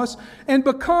promise and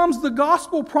becomes the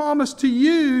gospel promise to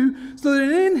you so that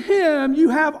in Him you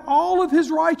have all of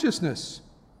His righteousness.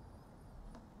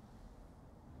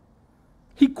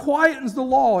 He quietens the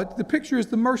law. The picture is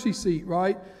the mercy seat,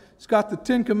 right? It's got the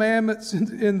 10 Commandments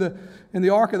in the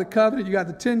Ark of the Covenant. You got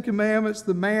the 10 Commandments,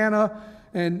 the manna,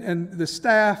 and the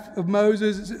staff of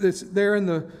Moses. It's there in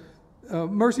the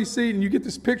mercy seat, and you get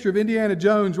this picture of Indiana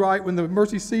Jones, right, when the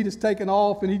mercy seat is taken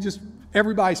off, and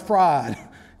everybody's fried,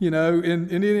 in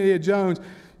Indiana Jones.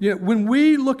 When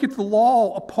we look at the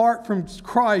law apart from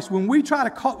Christ, when we try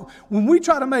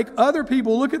to make other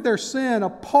people look at their sin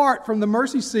apart from the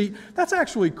mercy seat, that's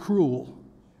actually cruel.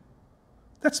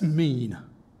 That's mean.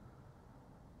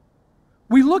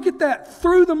 We look at that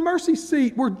through the mercy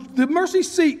seat, where the mercy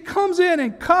seat comes in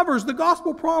and covers the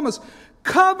gospel promise,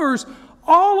 covers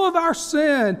all of our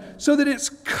sin so that it's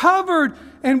covered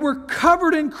and we're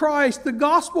covered in Christ. The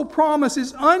gospel promise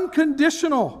is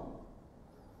unconditional.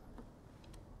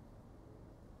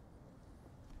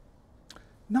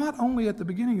 Not only at the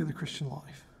beginning of the Christian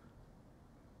life,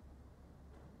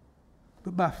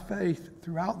 but by faith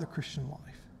throughout the Christian life.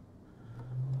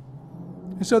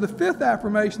 And so the fifth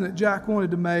affirmation that Jack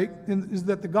wanted to make is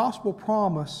that the gospel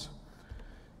promise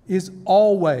is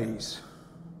always,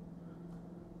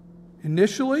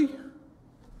 initially,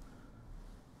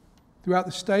 throughout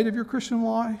the state of your Christian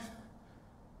life,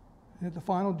 and at the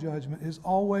final judgment, is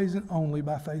always and only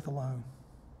by faith alone.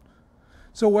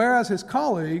 So whereas his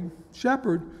colleague,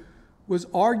 Shepherd, was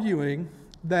arguing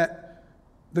that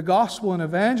the gospel and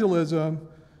evangelism,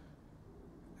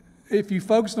 if you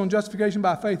focused on justification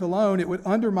by faith alone, it would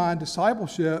undermine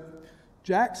discipleship,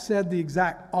 Jack said the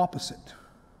exact opposite.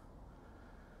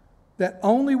 That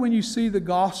only when you see the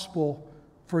gospel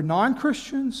for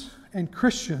non-Christians and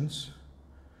Christians,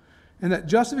 and that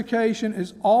justification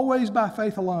is always by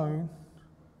faith alone,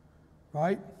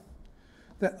 right?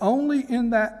 That only in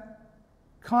that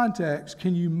context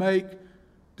can you make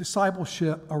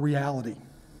discipleship a reality.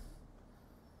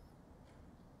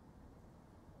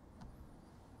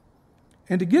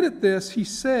 And to get at this, he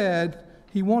said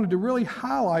he wanted to really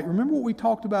highlight, remember what we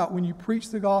talked about when you preach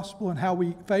the gospel and how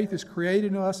faith is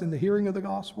created in us in the hearing of the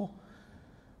gospel?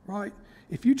 Right?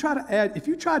 If you tried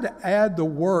to add the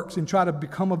works and try to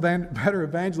become a better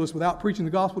evangelist without preaching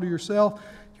the gospel to yourself,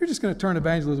 you're just going to turn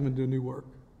evangelism into a new work.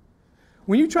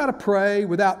 When you try to pray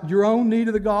without your own need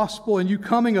of the gospel and you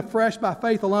coming afresh by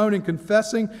faith alone and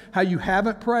confessing how you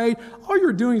haven't prayed, all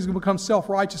you're doing is going to become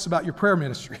self-righteous about your prayer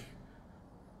ministry.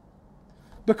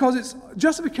 Because it's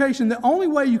justification, the only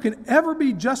way you can ever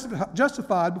be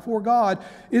justified before God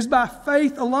is by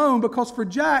faith alone, because for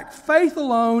Jack, faith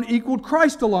alone equaled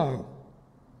Christ alone.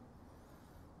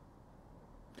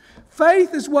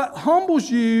 Faith is what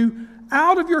humbles you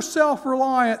out of your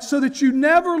self-reliance so that you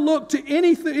never look to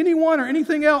anyone or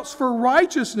anything else for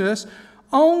righteousness,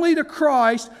 only to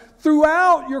Christ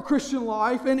throughout your Christian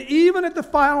life, and even at the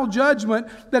final judgment,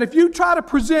 that if you try to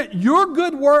present your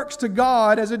good works to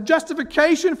God as a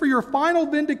justification for your final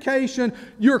vindication,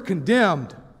 you're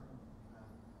condemned.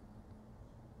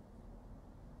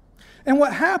 And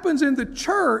what happens in the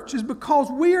church is because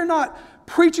we are not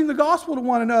preaching the gospel to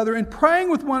one another and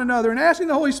praying with one another and asking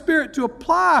the Holy Spirit to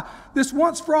apply this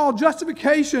once-for-all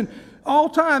justification all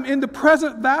time in the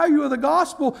present value of the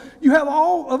gospel, you have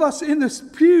all of us in the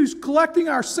pews collecting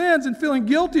our sins and feeling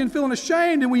guilty and feeling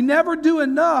ashamed, and we never do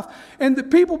enough. And the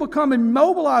people become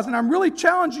immobilized. And I'm really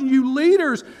challenging you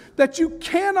leaders that you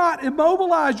cannot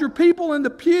immobilize your people in the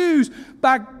pews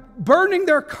by burdening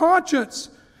their conscience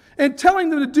and telling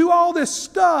them to do all this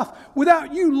stuff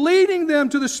without you leading them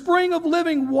to the spring of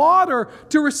living water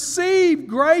to receive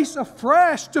grace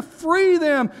afresh, to free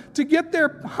them, to get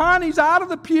their honeys out of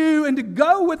the pew and to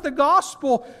go with the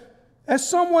gospel as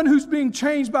someone who's being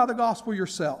changed by the gospel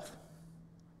yourself.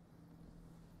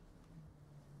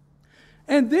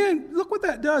 And then, look what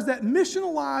that does. That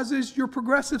missionalizes your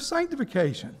progressive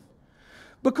sanctification.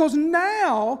 Because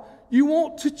now you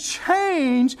want to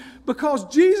change because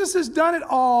Jesus has done it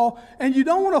all, and you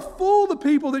don't want to fool the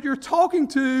people that you're talking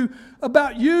to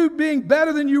about you being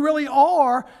better than you really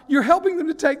are. You're helping them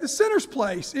to take the sinner's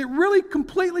place. It really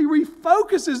completely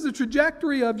refocuses the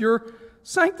trajectory of your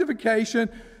sanctification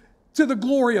to the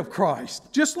glory of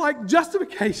Christ, just like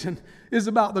justification is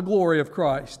about the glory of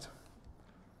Christ.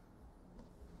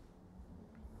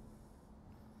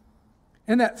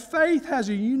 And that faith has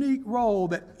a unique role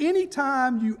that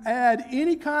anytime you add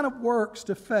any kind of works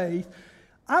to faith,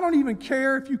 I don't even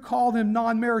care if you call them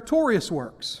non-meritorious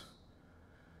works.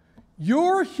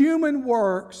 Your human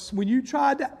works, when you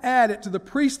try to add it to the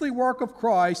priestly work of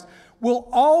Christ, will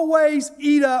always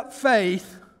eat up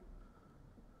faith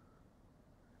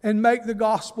and make the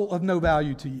gospel of no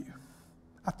value to you.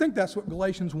 I think that's what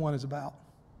Galatians 1 is about.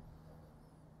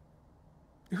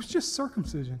 It was just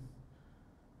circumcision.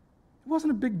 It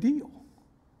wasn't a big deal.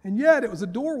 And yet it was a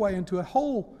doorway into a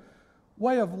whole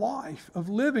way of life, of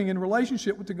living in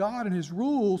relationship with God and His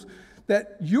rules,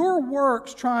 that your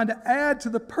works trying to add to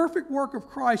the perfect work of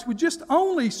Christ would just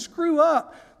only screw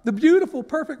up the beautiful,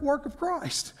 perfect work of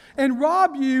Christ and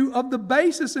rob you of the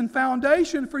basis and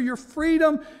foundation for your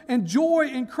freedom and joy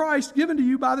in Christ given to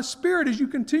you by the Spirit as you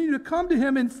continue to come to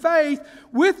Him in faith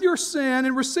with your sin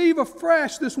and receive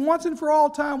afresh this once and for all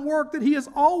time work that He has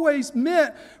always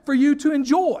meant for you to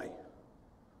enjoy.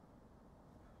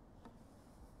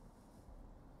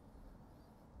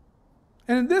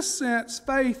 And in this sense,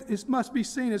 faith must be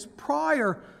seen as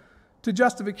prior to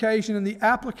justification and the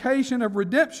application of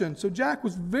redemption. So Jack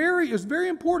was very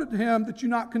important to him that you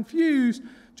not confuse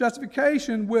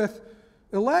justification with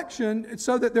election,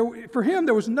 so that for him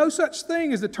there was no such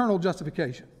thing as eternal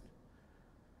justification.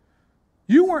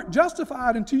 You weren't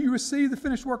justified until you received the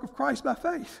finished work of Christ by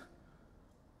faith.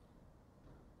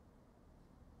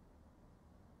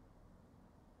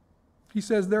 He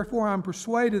says, therefore, I'm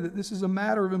persuaded that this is a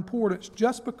matter of importance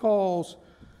just because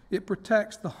it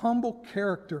protects the humble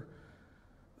character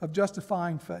of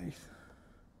justifying faith.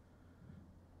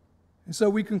 And so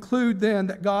we conclude then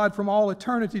that God from all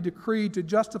eternity decreed to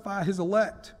justify His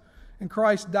elect. And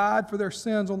Christ died for their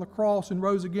sins on the cross and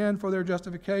rose again for their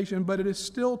justification. But it is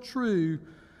still true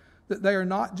that they are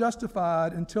not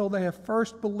justified until they have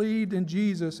first believed in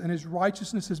Jesus and His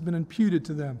righteousness has been imputed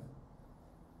to them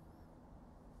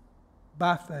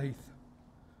by faith.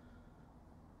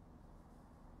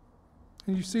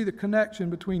 And you see the connection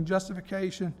between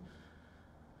justification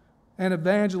and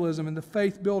evangelism and the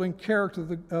faith-building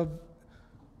character of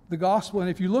the gospel. And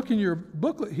if you look in your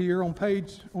booklet here on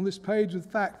this page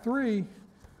with fact 3,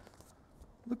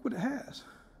 look what it has.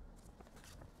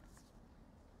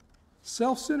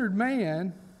 Self-centered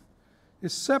man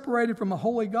is separated from a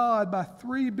holy God by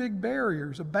 3 big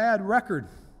barriers: a bad record,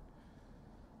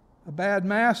 a bad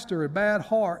master, a bad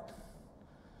heart.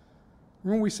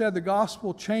 Remember we said the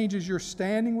gospel changes your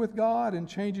standing with God and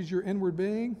changes your inward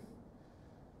being?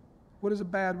 What is a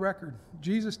bad record?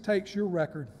 Jesus takes your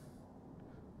record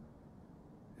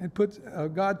and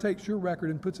God takes your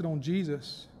record and puts it on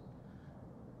Jesus.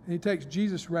 And He takes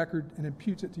Jesus' record and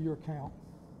imputes it to your account.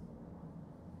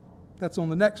 That's on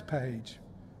the next page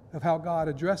of how God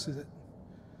addresses it.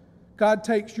 God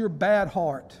takes your bad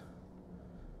heart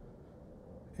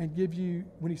and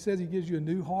when He says He gives you a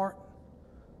new heart,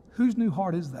 whose new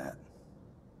heart is that?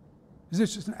 Is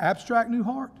this just an abstract new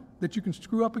heart that you can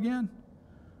screw up again?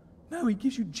 No, He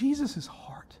gives you Jesus'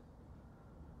 heart.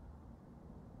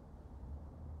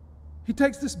 He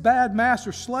takes this bad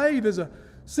master. Sin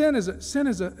is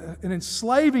an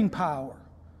enslaving power.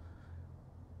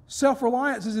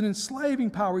 Self-reliance is an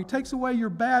enslaving power. He takes away your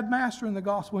bad master in the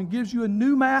gospel and gives you a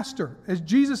new master as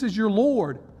Jesus is your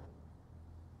Lord.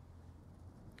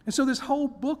 And so this whole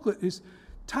booklet is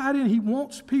tied in. He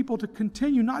wants people to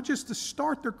continue, not just to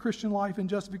start their Christian life in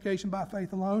justification by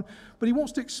faith alone, but he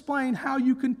wants to explain how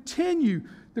you continue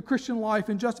the Christian life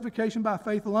in justification by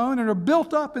faith alone and are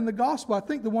built up in the gospel. I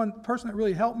think the one person that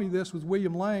really helped me this was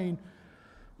William Lane.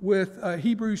 with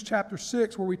Hebrews chapter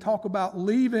 6, where we talk about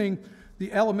leaving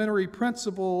the elementary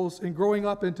principles and growing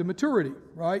up into maturity,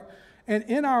 right? And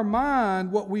in our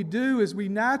mind, what we do is we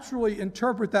naturally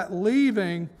interpret that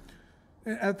leaving,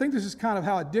 and I think this is kind of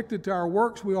how addicted to our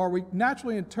works we are. We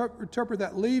naturally interpret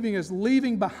that leaving as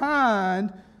leaving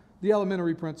behind the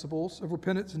elementary principles of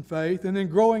repentance and faith, and then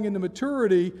growing into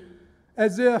maturity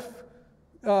as if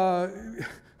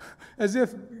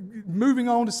moving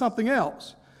on to something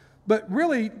else. But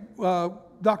really,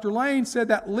 Dr. Lane said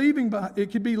that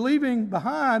it could be leaving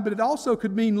behind, but it also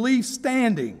could mean leave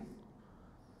standing,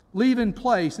 leave in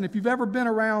place. And if you've ever been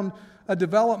around a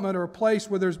development or a place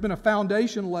where there's been a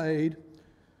foundation laid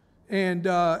and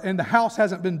the house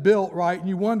hasn't been built right, and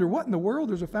you wonder, what in the world?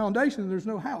 There's a foundation and there's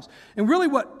no house. And really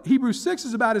what Hebrews 6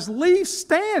 is about is leave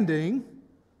standing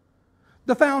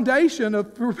the foundation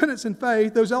of repentance and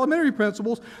faith, those elementary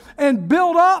principles, and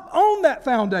build up on that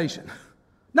foundation.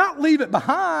 Not leave it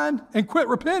behind and quit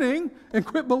repenting and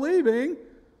quit believing,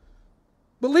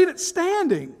 but leave it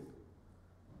standing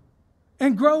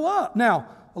and grow up. Now,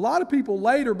 a lot of people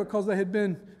later, because they had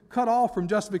been cut off from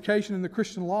justification in the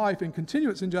Christian life and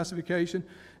continuance in justification,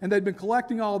 and they'd been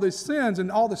collecting all these sins,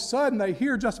 and all of a sudden they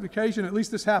hear justification. At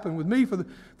least this happened with me for the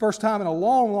first time in a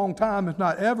long, long time, if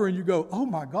not ever, and you go, oh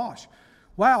my gosh,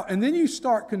 wow. And then you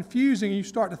start confusing, and you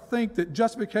start to think that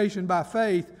justification by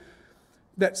faith,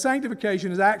 that sanctification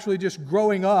is actually just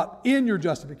growing up in your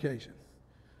justification,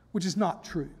 which is not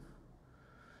true.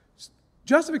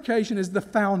 Justification is the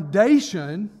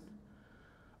foundation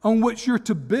on which you're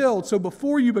to build. So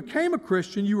before you became a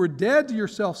Christian, you were dead to your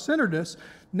self-centeredness.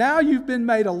 Now you've been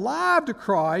made alive to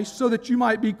Christ so that you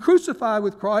might be crucified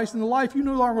with Christ. And the life you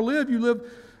no longer live, you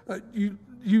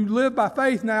live by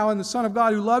faith now in the Son of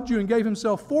God who loved you and gave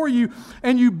Himself for you.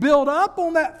 And you build up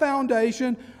on that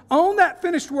foundation, on that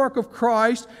finished work of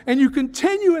Christ, and you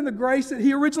continue in the grace that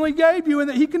He originally gave you and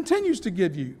that He continues to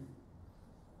give you.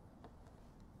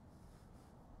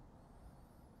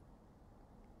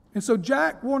 And so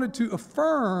Jack wanted to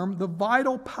affirm the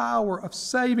vital power of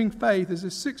saving faith as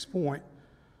his sixth point.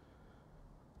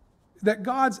 That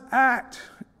God's act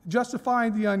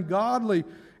justifying the ungodly,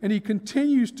 and He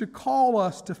continues to call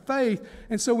us to faith.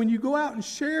 And so when you go out and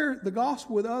share the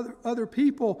gospel with other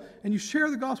people, and you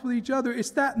share the gospel with each other,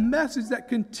 it's that message that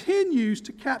continues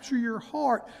to capture your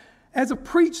heart as a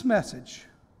preached message.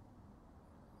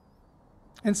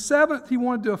 And seventh, he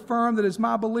wanted to affirm that it's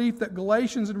my belief that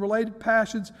Galatians and related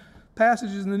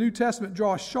passages in the New Testament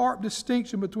draw a sharp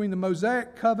distinction between the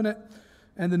Mosaic covenant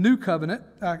and the New Covenant.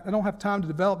 I don't have time to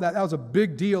develop that. That was a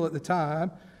big deal at the time.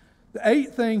 The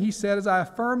eighth thing he said is, I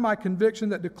affirm my conviction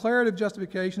that declarative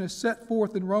justification is set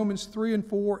forth in Romans 3 and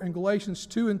 4 and Galatians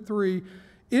 2 and 3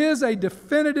 is a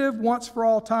definitive,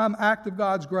 once-for-all-time act of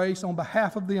God's grace on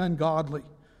behalf of the ungodly.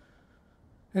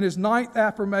 And his ninth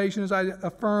affirmation is, I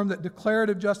affirm that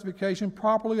declarative justification,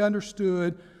 properly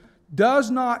understood, does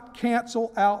not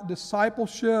cancel out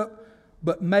discipleship,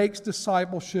 but makes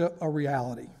discipleship a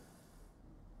reality.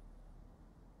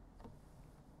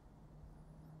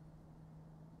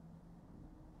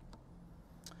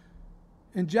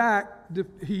 And Jack,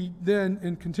 he then,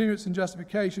 in continuance and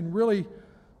justification, really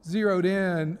zeroed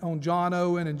in on John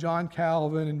Owen and John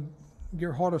Calvin and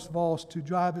Gerhardus Voss to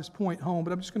drive his point home.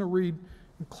 But I'm just going to read,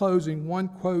 in closing, one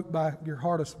quote by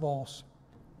Gerhardus Voss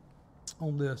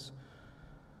on this.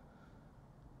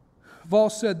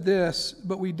 Voss said this,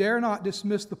 but we dare not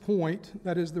dismiss the point,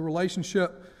 that is the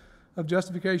relationship of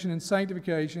justification and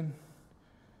sanctification.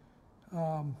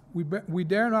 We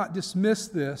dare not dismiss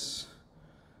this.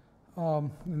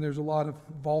 And there's a lot of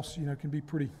Voss, can be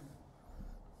pretty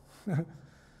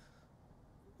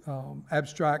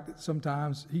abstract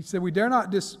sometimes. He said, we dare not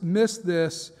dismiss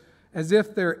this as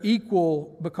if they're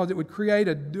equal, because it would create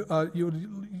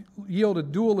yield a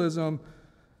dualism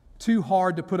too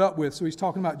hard to put up with. So he's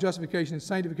talking about justification and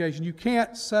sanctification. You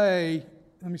can't say,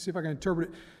 let me see if I can interpret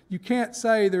it. You can't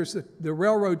say there's the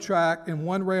railroad track and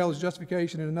one rail is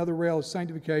justification and another rail is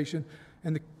sanctification,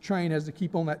 and the train has to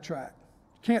keep on that track.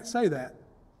 You can't say that.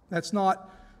 That's not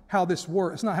how this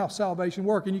works. It's not how salvation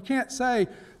works. And you can't say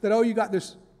that, you got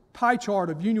this pie chart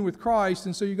of union with Christ,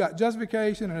 and so you got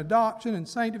justification and adoption and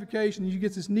sanctification, and you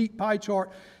get this neat pie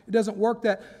chart. It doesn't work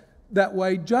that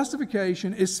way.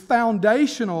 Justification is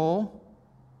foundational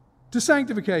to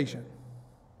sanctification,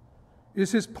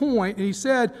 is his point. And he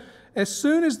said, as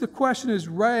soon as the question is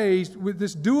raised with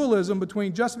this dualism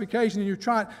between justification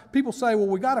and people say, well,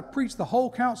 we got to preach the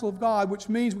whole counsel of God, which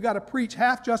means we got to preach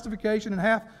half justification and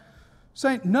half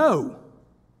no.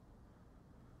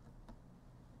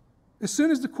 As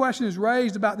soon as the question is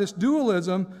raised about this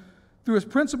dualism, through its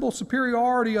principal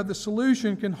superiority of the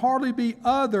solution, can hardly be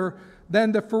other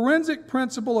than the forensic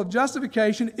principle of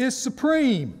justification is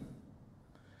supreme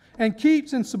and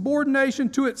keeps in subordination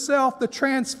to itself the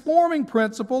transforming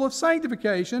principle of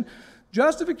sanctification.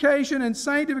 Justification and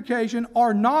sanctification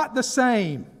are not the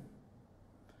same.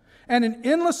 And an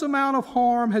endless amount of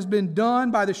harm has been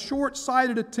done by the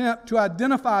short-sighted attempt to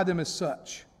identify them as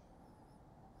such.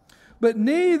 But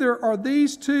neither are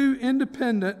these two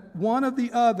independent, one of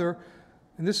the other,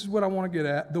 and this is what I want to get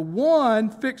at. The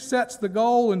one sets the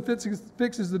goal and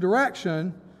fixes the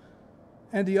direction,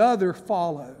 and the other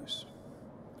follows.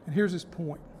 And here's his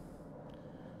point.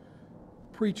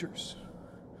 Preachers,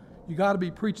 you got to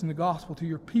be preaching the gospel to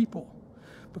your people,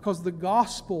 because the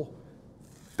gospel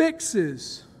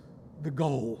fixes the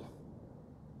goal.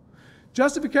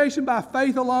 Justification by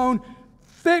faith alone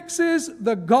fixes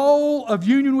the goal of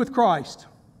union with Christ.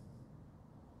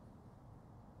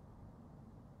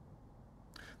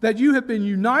 That you have been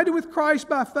united with Christ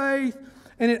by faith,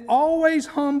 and it always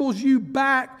humbles you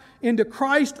back into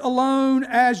Christ alone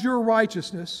as your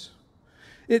righteousness.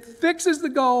 It fixes the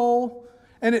goal,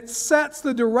 and it sets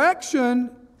the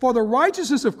direction for the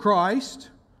righteousness of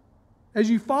Christ as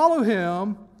you follow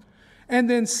Him. And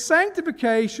then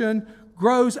sanctification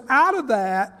grows out of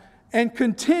that and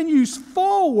continues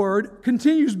forward,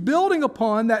 continues building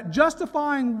upon that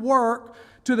justifying work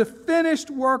to the finished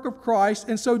work of Christ.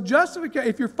 And so justification,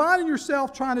 if you're finding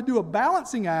yourself trying to do a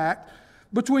balancing act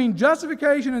between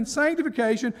justification and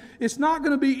sanctification, it's not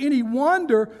going to be any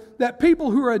wonder that people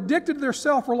who are addicted to their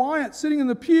self-reliance sitting in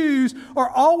the pews are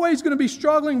always going to be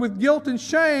struggling with guilt and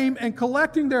shame and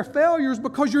collecting their failures,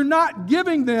 because you're not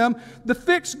giving them the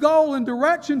fixed goal and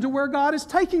direction to where God is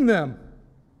taking them.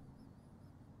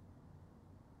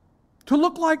 To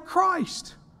look like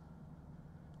Christ,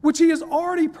 which He has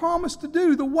already promised to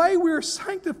do. The way we are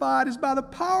sanctified is by the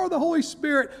power of the Holy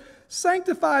Spirit,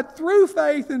 sanctified through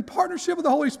faith in partnership with the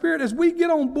Holy Spirit as we get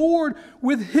on board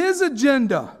with His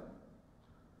agenda.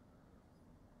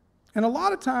 And a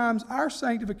lot of times our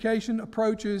sanctification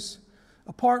approaches,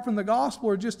 apart from the gospel,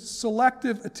 are just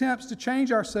selective attempts to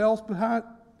change ourselves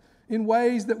in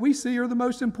ways that we see are the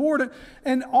most important.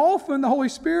 And often the Holy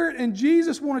Spirit and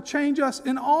Jesus want to change us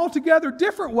in altogether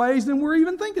different ways than we're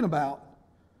even thinking about.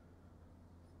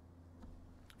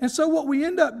 And so what we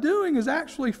end up doing is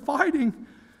actually fighting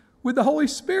with the Holy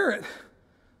Spirit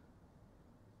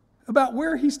about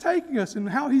where He's taking us and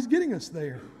how He's getting us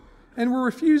there. And we're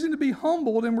refusing to be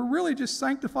humbled, and we're really just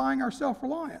sanctifying our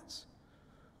self-reliance.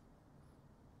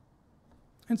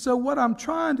 And so what I'm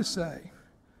trying to say,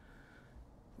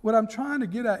 what I'm trying to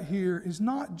get at here is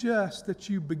not just that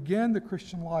you begin the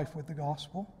Christian life with the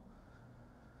gospel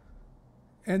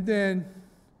and then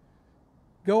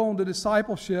go on to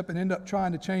discipleship and end up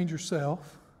trying to change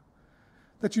yourself.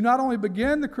 That you not only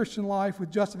begin the Christian life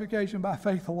with justification by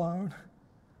faith alone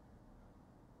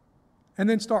and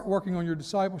then start working on your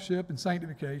discipleship and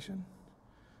sanctification,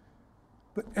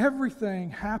 but everything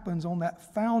happens on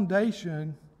that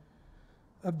foundation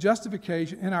of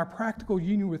justification in our practical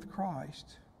union with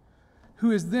Christ,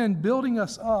 who is then building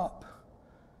us up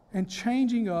and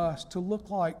changing us to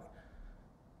look like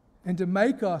and to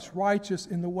make us righteous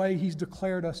in the way He's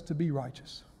declared us to be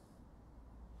righteous.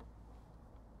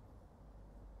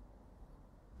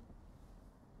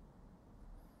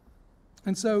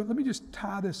 And so let me just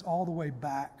tie this all the way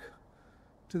back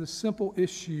to the simple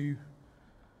issue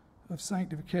of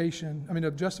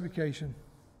of justification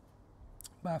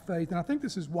by faith. And I think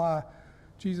this is why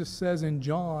Jesus says in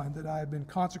John that I have been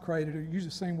consecrated, or use the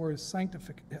same word as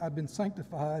I've been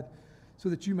sanctified so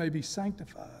that you may be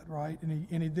sanctified, right? And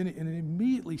he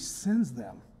immediately sends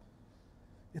them.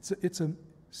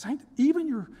 Even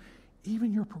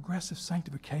your progressive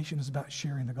sanctification is about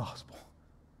sharing the gospel.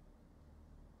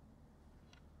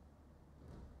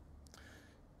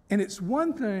 And it's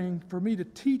one thing for me to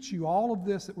teach you all of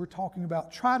this that we're talking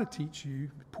about, try to teach you,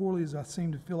 poorly as I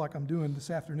seem to feel like I'm doing this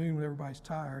afternoon when everybody's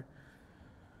tired.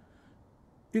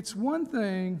 It's one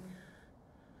thing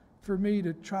for me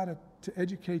to try to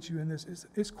educate you in this.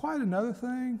 It's quite another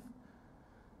thing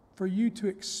for you to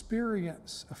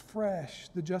experience afresh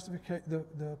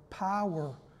the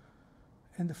power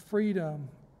and the freedom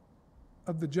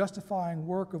of the justifying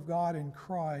work of God in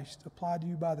Christ applied to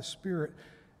you by the Spirit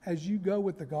as you go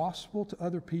with the gospel to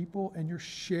other people and you're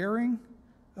sharing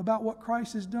about what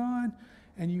Christ has done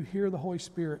and you hear the Holy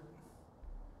Spirit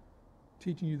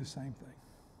teaching you the same thing.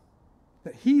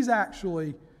 That He's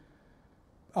actually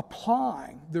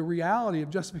applying the reality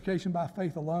of justification by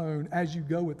faith alone as you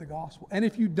go with the gospel. And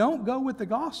if you don't go with the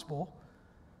gospel,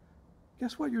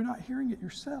 guess what? You're not hearing it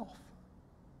yourself.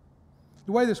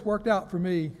 The way this worked out for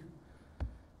me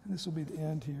This will be the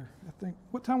end here, I think.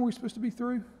 What time were we supposed to be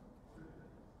through?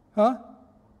 Huh?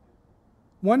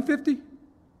 1:50?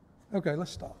 Okay,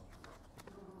 let's stop.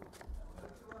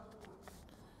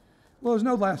 Well, there's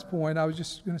no last point. I was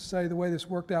just going to say the way this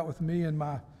worked out with me in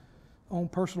my own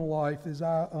personal life is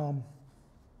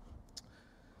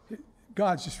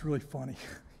God's just really funny.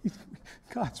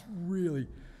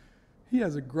 He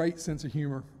has a great sense of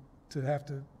humor to have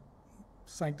to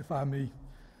sanctify me.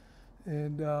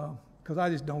 And because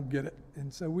I just don't get it.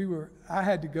 And so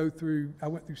I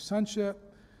went through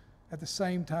sonship at the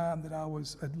same time that I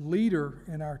was a leader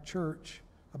in our church,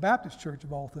 a Baptist church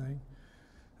of all things,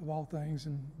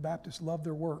 and Baptists love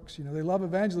their works. You know, they love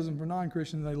evangelism for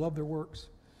non-Christians, and they love their works.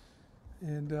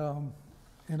 And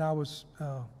I was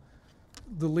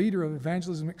the leader of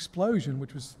Evangelism Explosion,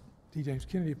 which was D. James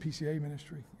Kennedy of PCA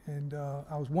ministry, and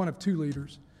I was one of two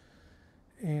leaders.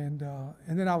 And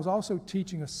then I was also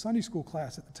teaching a Sunday school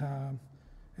class at the time,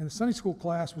 and the Sunday school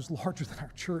class was larger than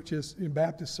our church is in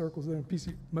Baptist circles than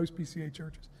most PCA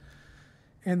churches.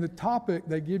 And the topic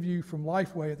they give you from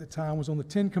Lifeway at the time was on the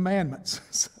Ten Commandments.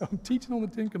 So I'm teaching on the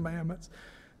Ten Commandments.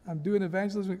 I'm doing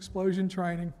Evangelism Explosion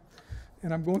training,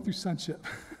 and I'm going through sonship.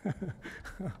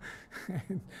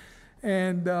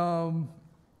 and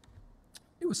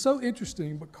it was so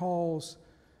interesting because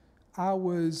I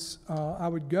would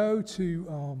go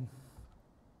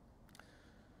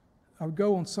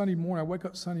on Sunday morning. I wake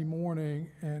up Sunday morning,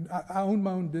 and I owned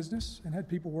my own business and had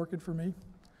people working for me.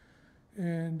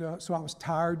 And so I was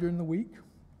tired during the week,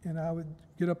 and I would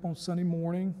get up on Sunday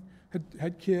morning,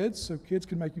 had kids, so kids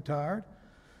can make you tired.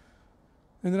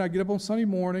 And then I get up on Sunday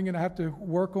morning, and I have to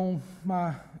work on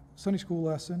my Sunday school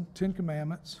lesson, 10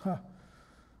 Commandments,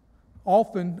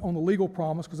 often on the legal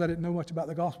promise, because I didn't know much about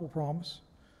the gospel promise.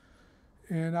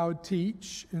 And I would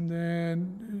teach, and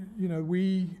then, you know,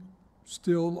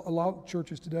 a lot of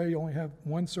churches today only have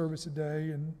one service a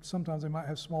day, and sometimes they might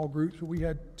have small groups, but we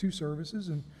had 2 services,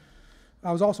 and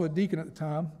I was also a deacon at the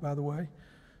time, by the way.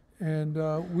 And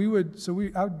I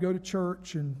would go to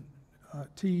church and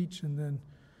teach, and then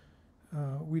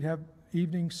we'd have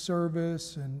evening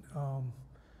service, and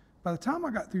by the time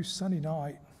I got through Sunday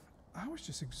night, I was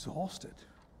just exhausted,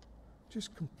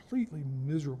 just completely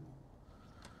miserable.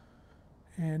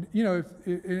 And, you know,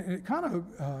 it kind of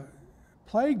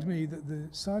plagued me that the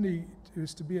Sunday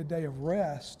was to be a day of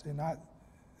rest, and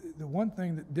the one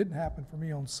thing that didn't happen for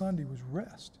me on Sunday was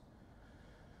rest.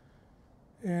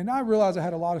 And I realized I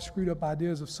had a lot of screwed up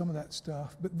ideas of some of that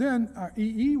stuff. But then our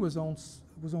EE was on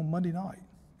Monday night,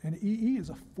 and EE is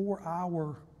a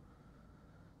 4-hour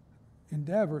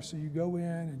endeavor. So you go in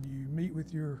and you meet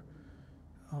with your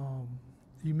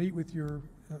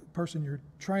person you're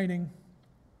training.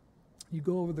 You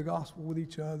go over the gospel with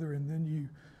each other, and then you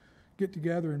get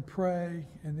together and pray,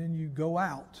 and then you go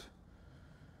out,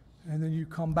 and then you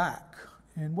come back.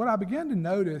 And what I began to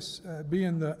notice,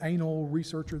 being the anal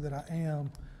researcher that I am,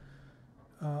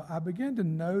 I began to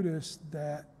notice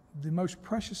that the most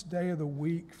precious day of the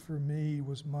week for me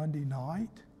was Monday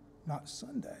night, not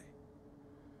Sunday.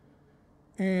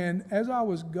 And as I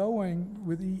was going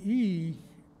with EE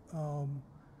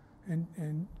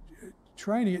and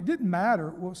training, it didn't matter.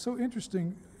 Well, it's so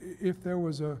interesting if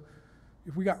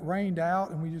we got rained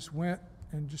out and we just went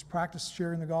and just practiced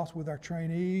sharing the gospel with our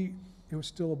trainee, it was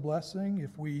still a blessing.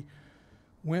 If we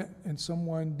went and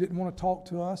someone didn't want to talk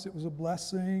to us, it was a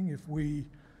blessing. If we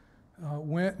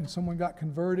went and someone got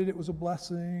converted, it was a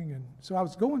blessing. And so I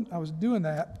was doing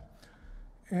that.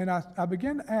 And I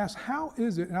began to ask, how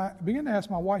is it? And I began to ask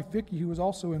my wife, Vicki, who was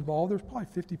also involved. There's probably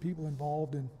 50 people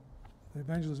involved in the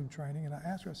evangelism training. And I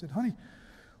asked her, I said, honey,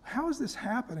 how is this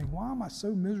happening? Why am I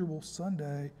so miserable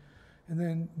Sunday? And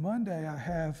then Monday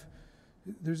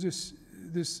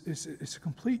it's a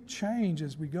complete change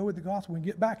as we go with the gospel and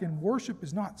get back. And worship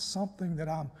is not something that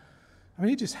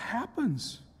it just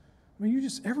happens.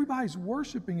 Everybody's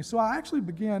worshiping. And so I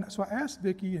asked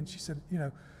Vicki, and she said, you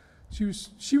know, she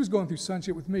was going through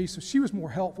sonship with me, so she was more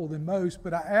helpful than most,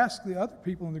 but I asked the other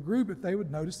people in the group if they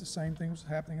would notice the same thing was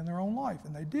happening in their own life,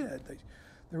 and they did.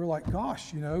 They were like,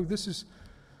 gosh, you know, this is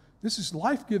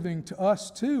life-giving to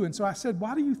us too. And so I said,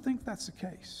 why do you think that's the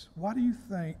case? Why do you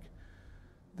think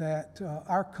that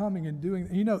our coming and doing,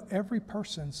 you know, every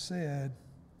person said,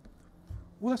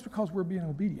 well, that's because we're being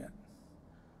obedient.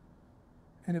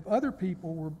 And if other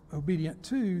people were obedient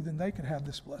too, then they could have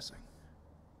this blessing.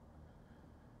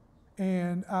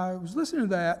 And I was listening to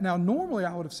that. Now, normally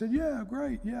I would have said, yeah,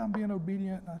 great, yeah, I'm being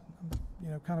obedient. I'm, you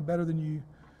know, kind of better than you.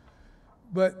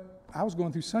 But I was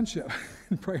going through sonship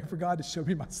and praying for God to show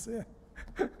me my sin.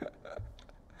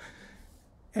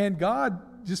 And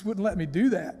God just wouldn't let me do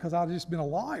that because I'd just been a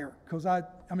liar. Because I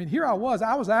mean, here I was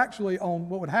actually on,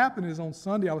 what would happen is on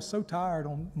Sunday, I was so tired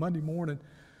on Monday morning,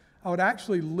 I would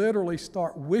actually literally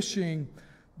start wishing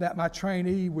that my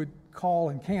trainee would call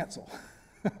and cancel.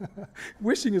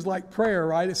 Wishing is like prayer,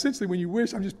 right? Essentially, when you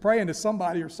wish, I'm just praying to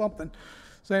somebody or something,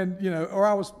 saying, or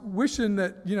I was wishing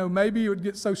that, maybe it would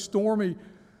get so stormy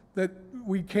that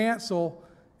we cancel,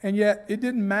 and yet it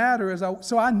didn't matter.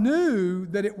 So I knew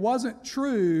that it wasn't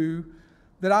true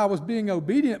that I was being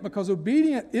obedient, because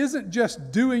obedient isn't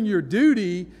just doing your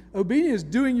duty. Obedient is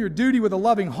doing your duty with a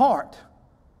loving heart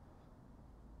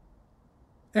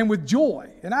and with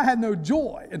joy. And I had no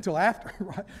joy until after,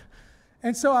 right?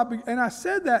 And so I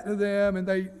said that to them, and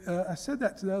I said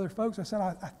that to the other folks. I said,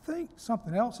 I think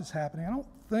something else is happening. I don't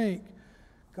think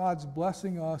God's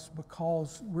blessing us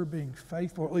because we're being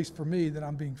faithful, at least for me, that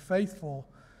I'm being faithful.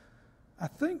 I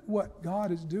think what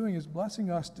God is doing is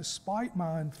blessing us despite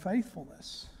my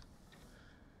unfaithfulness.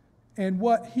 And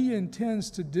what He intends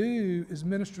to do is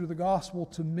minister the gospel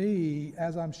to me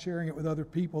as I'm sharing it with other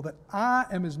people, that I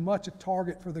am as much a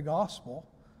target for the gospel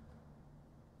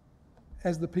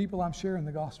as the people I'm sharing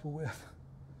the gospel with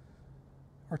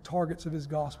are targets of His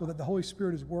gospel, that the Holy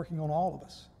Spirit is working on all of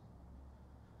us.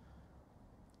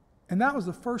 And that was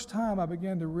the first time I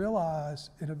began to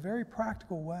realize in a very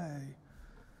practical way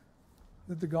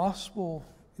that the gospel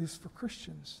is for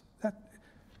Christians. That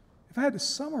if I had to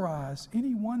summarize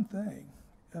any one thing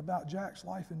about Jack's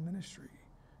life and ministry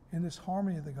in this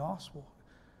harmony of the gospel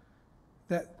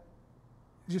that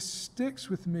just sticks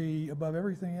with me above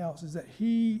everything else, is that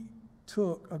he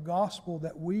took a gospel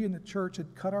that we in the church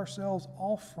had cut ourselves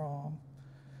off from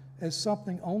as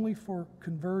something only for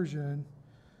conversion,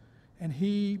 and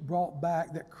he brought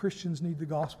back that Christians need the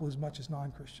gospel as much as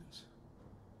non-Christians.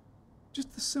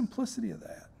 Just the simplicity of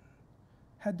that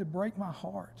had to break my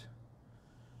heart.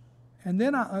 And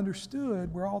then I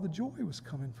understood where all the joy was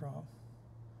coming from.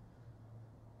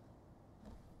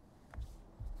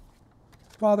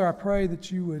 Father, I pray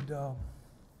that you would, that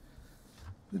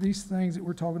these things that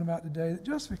we're talking about today, that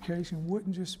justification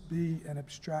wouldn't just be an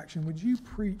abstraction. Would you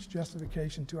preach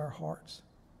justification to our hearts?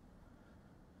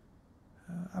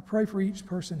 I pray for each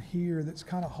person here that's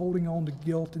kind of holding on to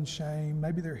guilt and shame.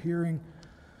 Maybe they're hearing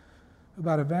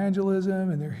about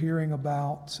evangelism, and they're hearing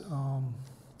about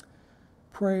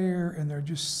prayer, and they're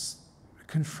just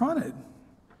confronted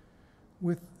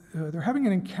with, they're having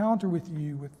an encounter with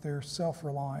you with their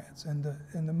self-reliance. And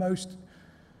the most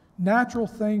natural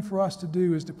thing for us to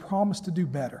do is to promise to do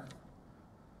better,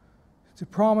 to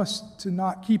promise to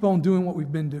not keep on doing what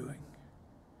we've been doing,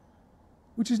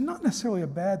 which is not necessarily a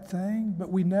bad thing, but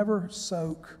we never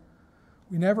soak,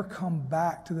 we never come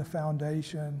back to the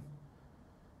foundation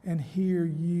and hear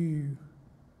you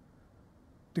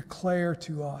declare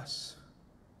to us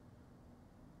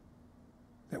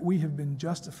that we have been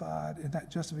justified, and that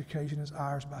justification is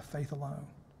ours by faith alone,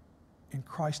 in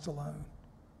Christ alone,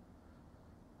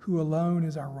 who alone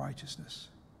is our righteousness.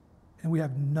 And we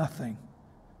have nothing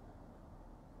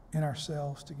in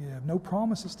ourselves to give, no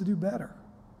promises to do better.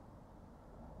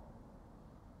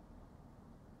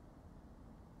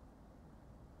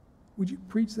 Would you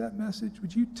preach that message?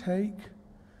 Would you take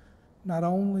not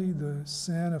only the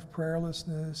sin of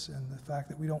prayerlessness and the fact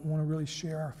that we don't want to really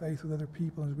share our faith with other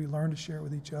people as we learn to share it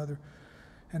with each other,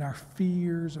 and our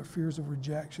fears of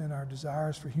rejection, our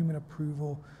desires for human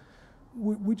approval,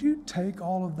 would you take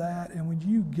all of that, and would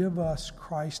you give us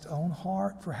Christ's own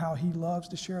heart for how he loves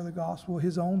to share the gospel,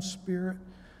 his own spirit,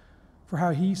 for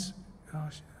how he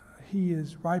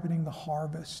is ripening the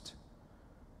harvest,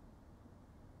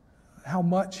 how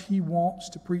much he wants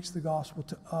to preach the gospel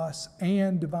to us,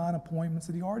 and divine appointments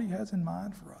that he already has in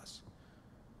mind for us,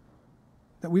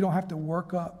 that we don't have to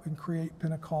work up and create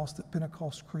Pentecost, that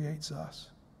Pentecost creates us.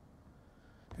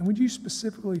 And would you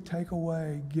specifically take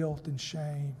away guilt and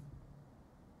shame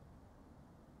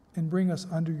and bring us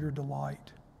under your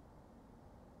delight?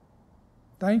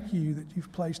 Thank you that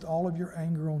you've placed all of your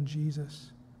anger on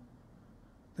Jesus,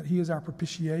 that he is our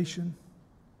propitiation,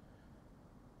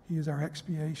 he is our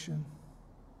expiation,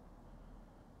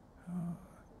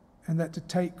 and that to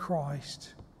take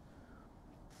Christ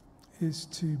is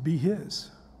to be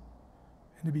his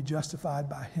and to be justified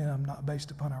by him, not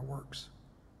based upon our works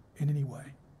in any way.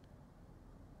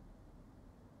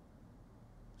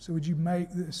 So would you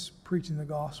make this preaching the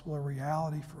gospel a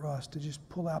reality for us, to just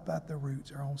pull out at the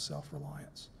roots our own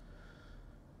self-reliance,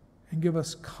 and give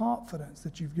us confidence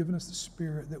that you've given us the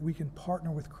Spirit, that we can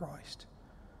partner with Christ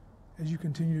as you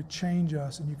continue to change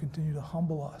us and you continue to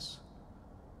humble us,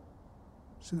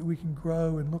 so that we can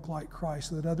grow and look like Christ,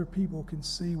 so that other people can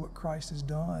see what Christ has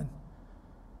done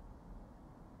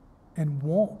and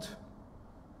want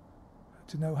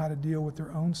to know how to deal with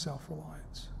their own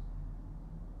self-reliance.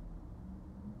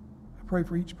 I pray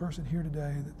for each person here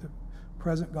today that the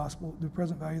present gospel, the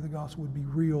present value of the gospel would be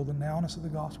real, the nowness of the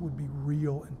gospel would be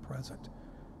real and present.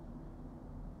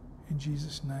 In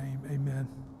Jesus' name, amen.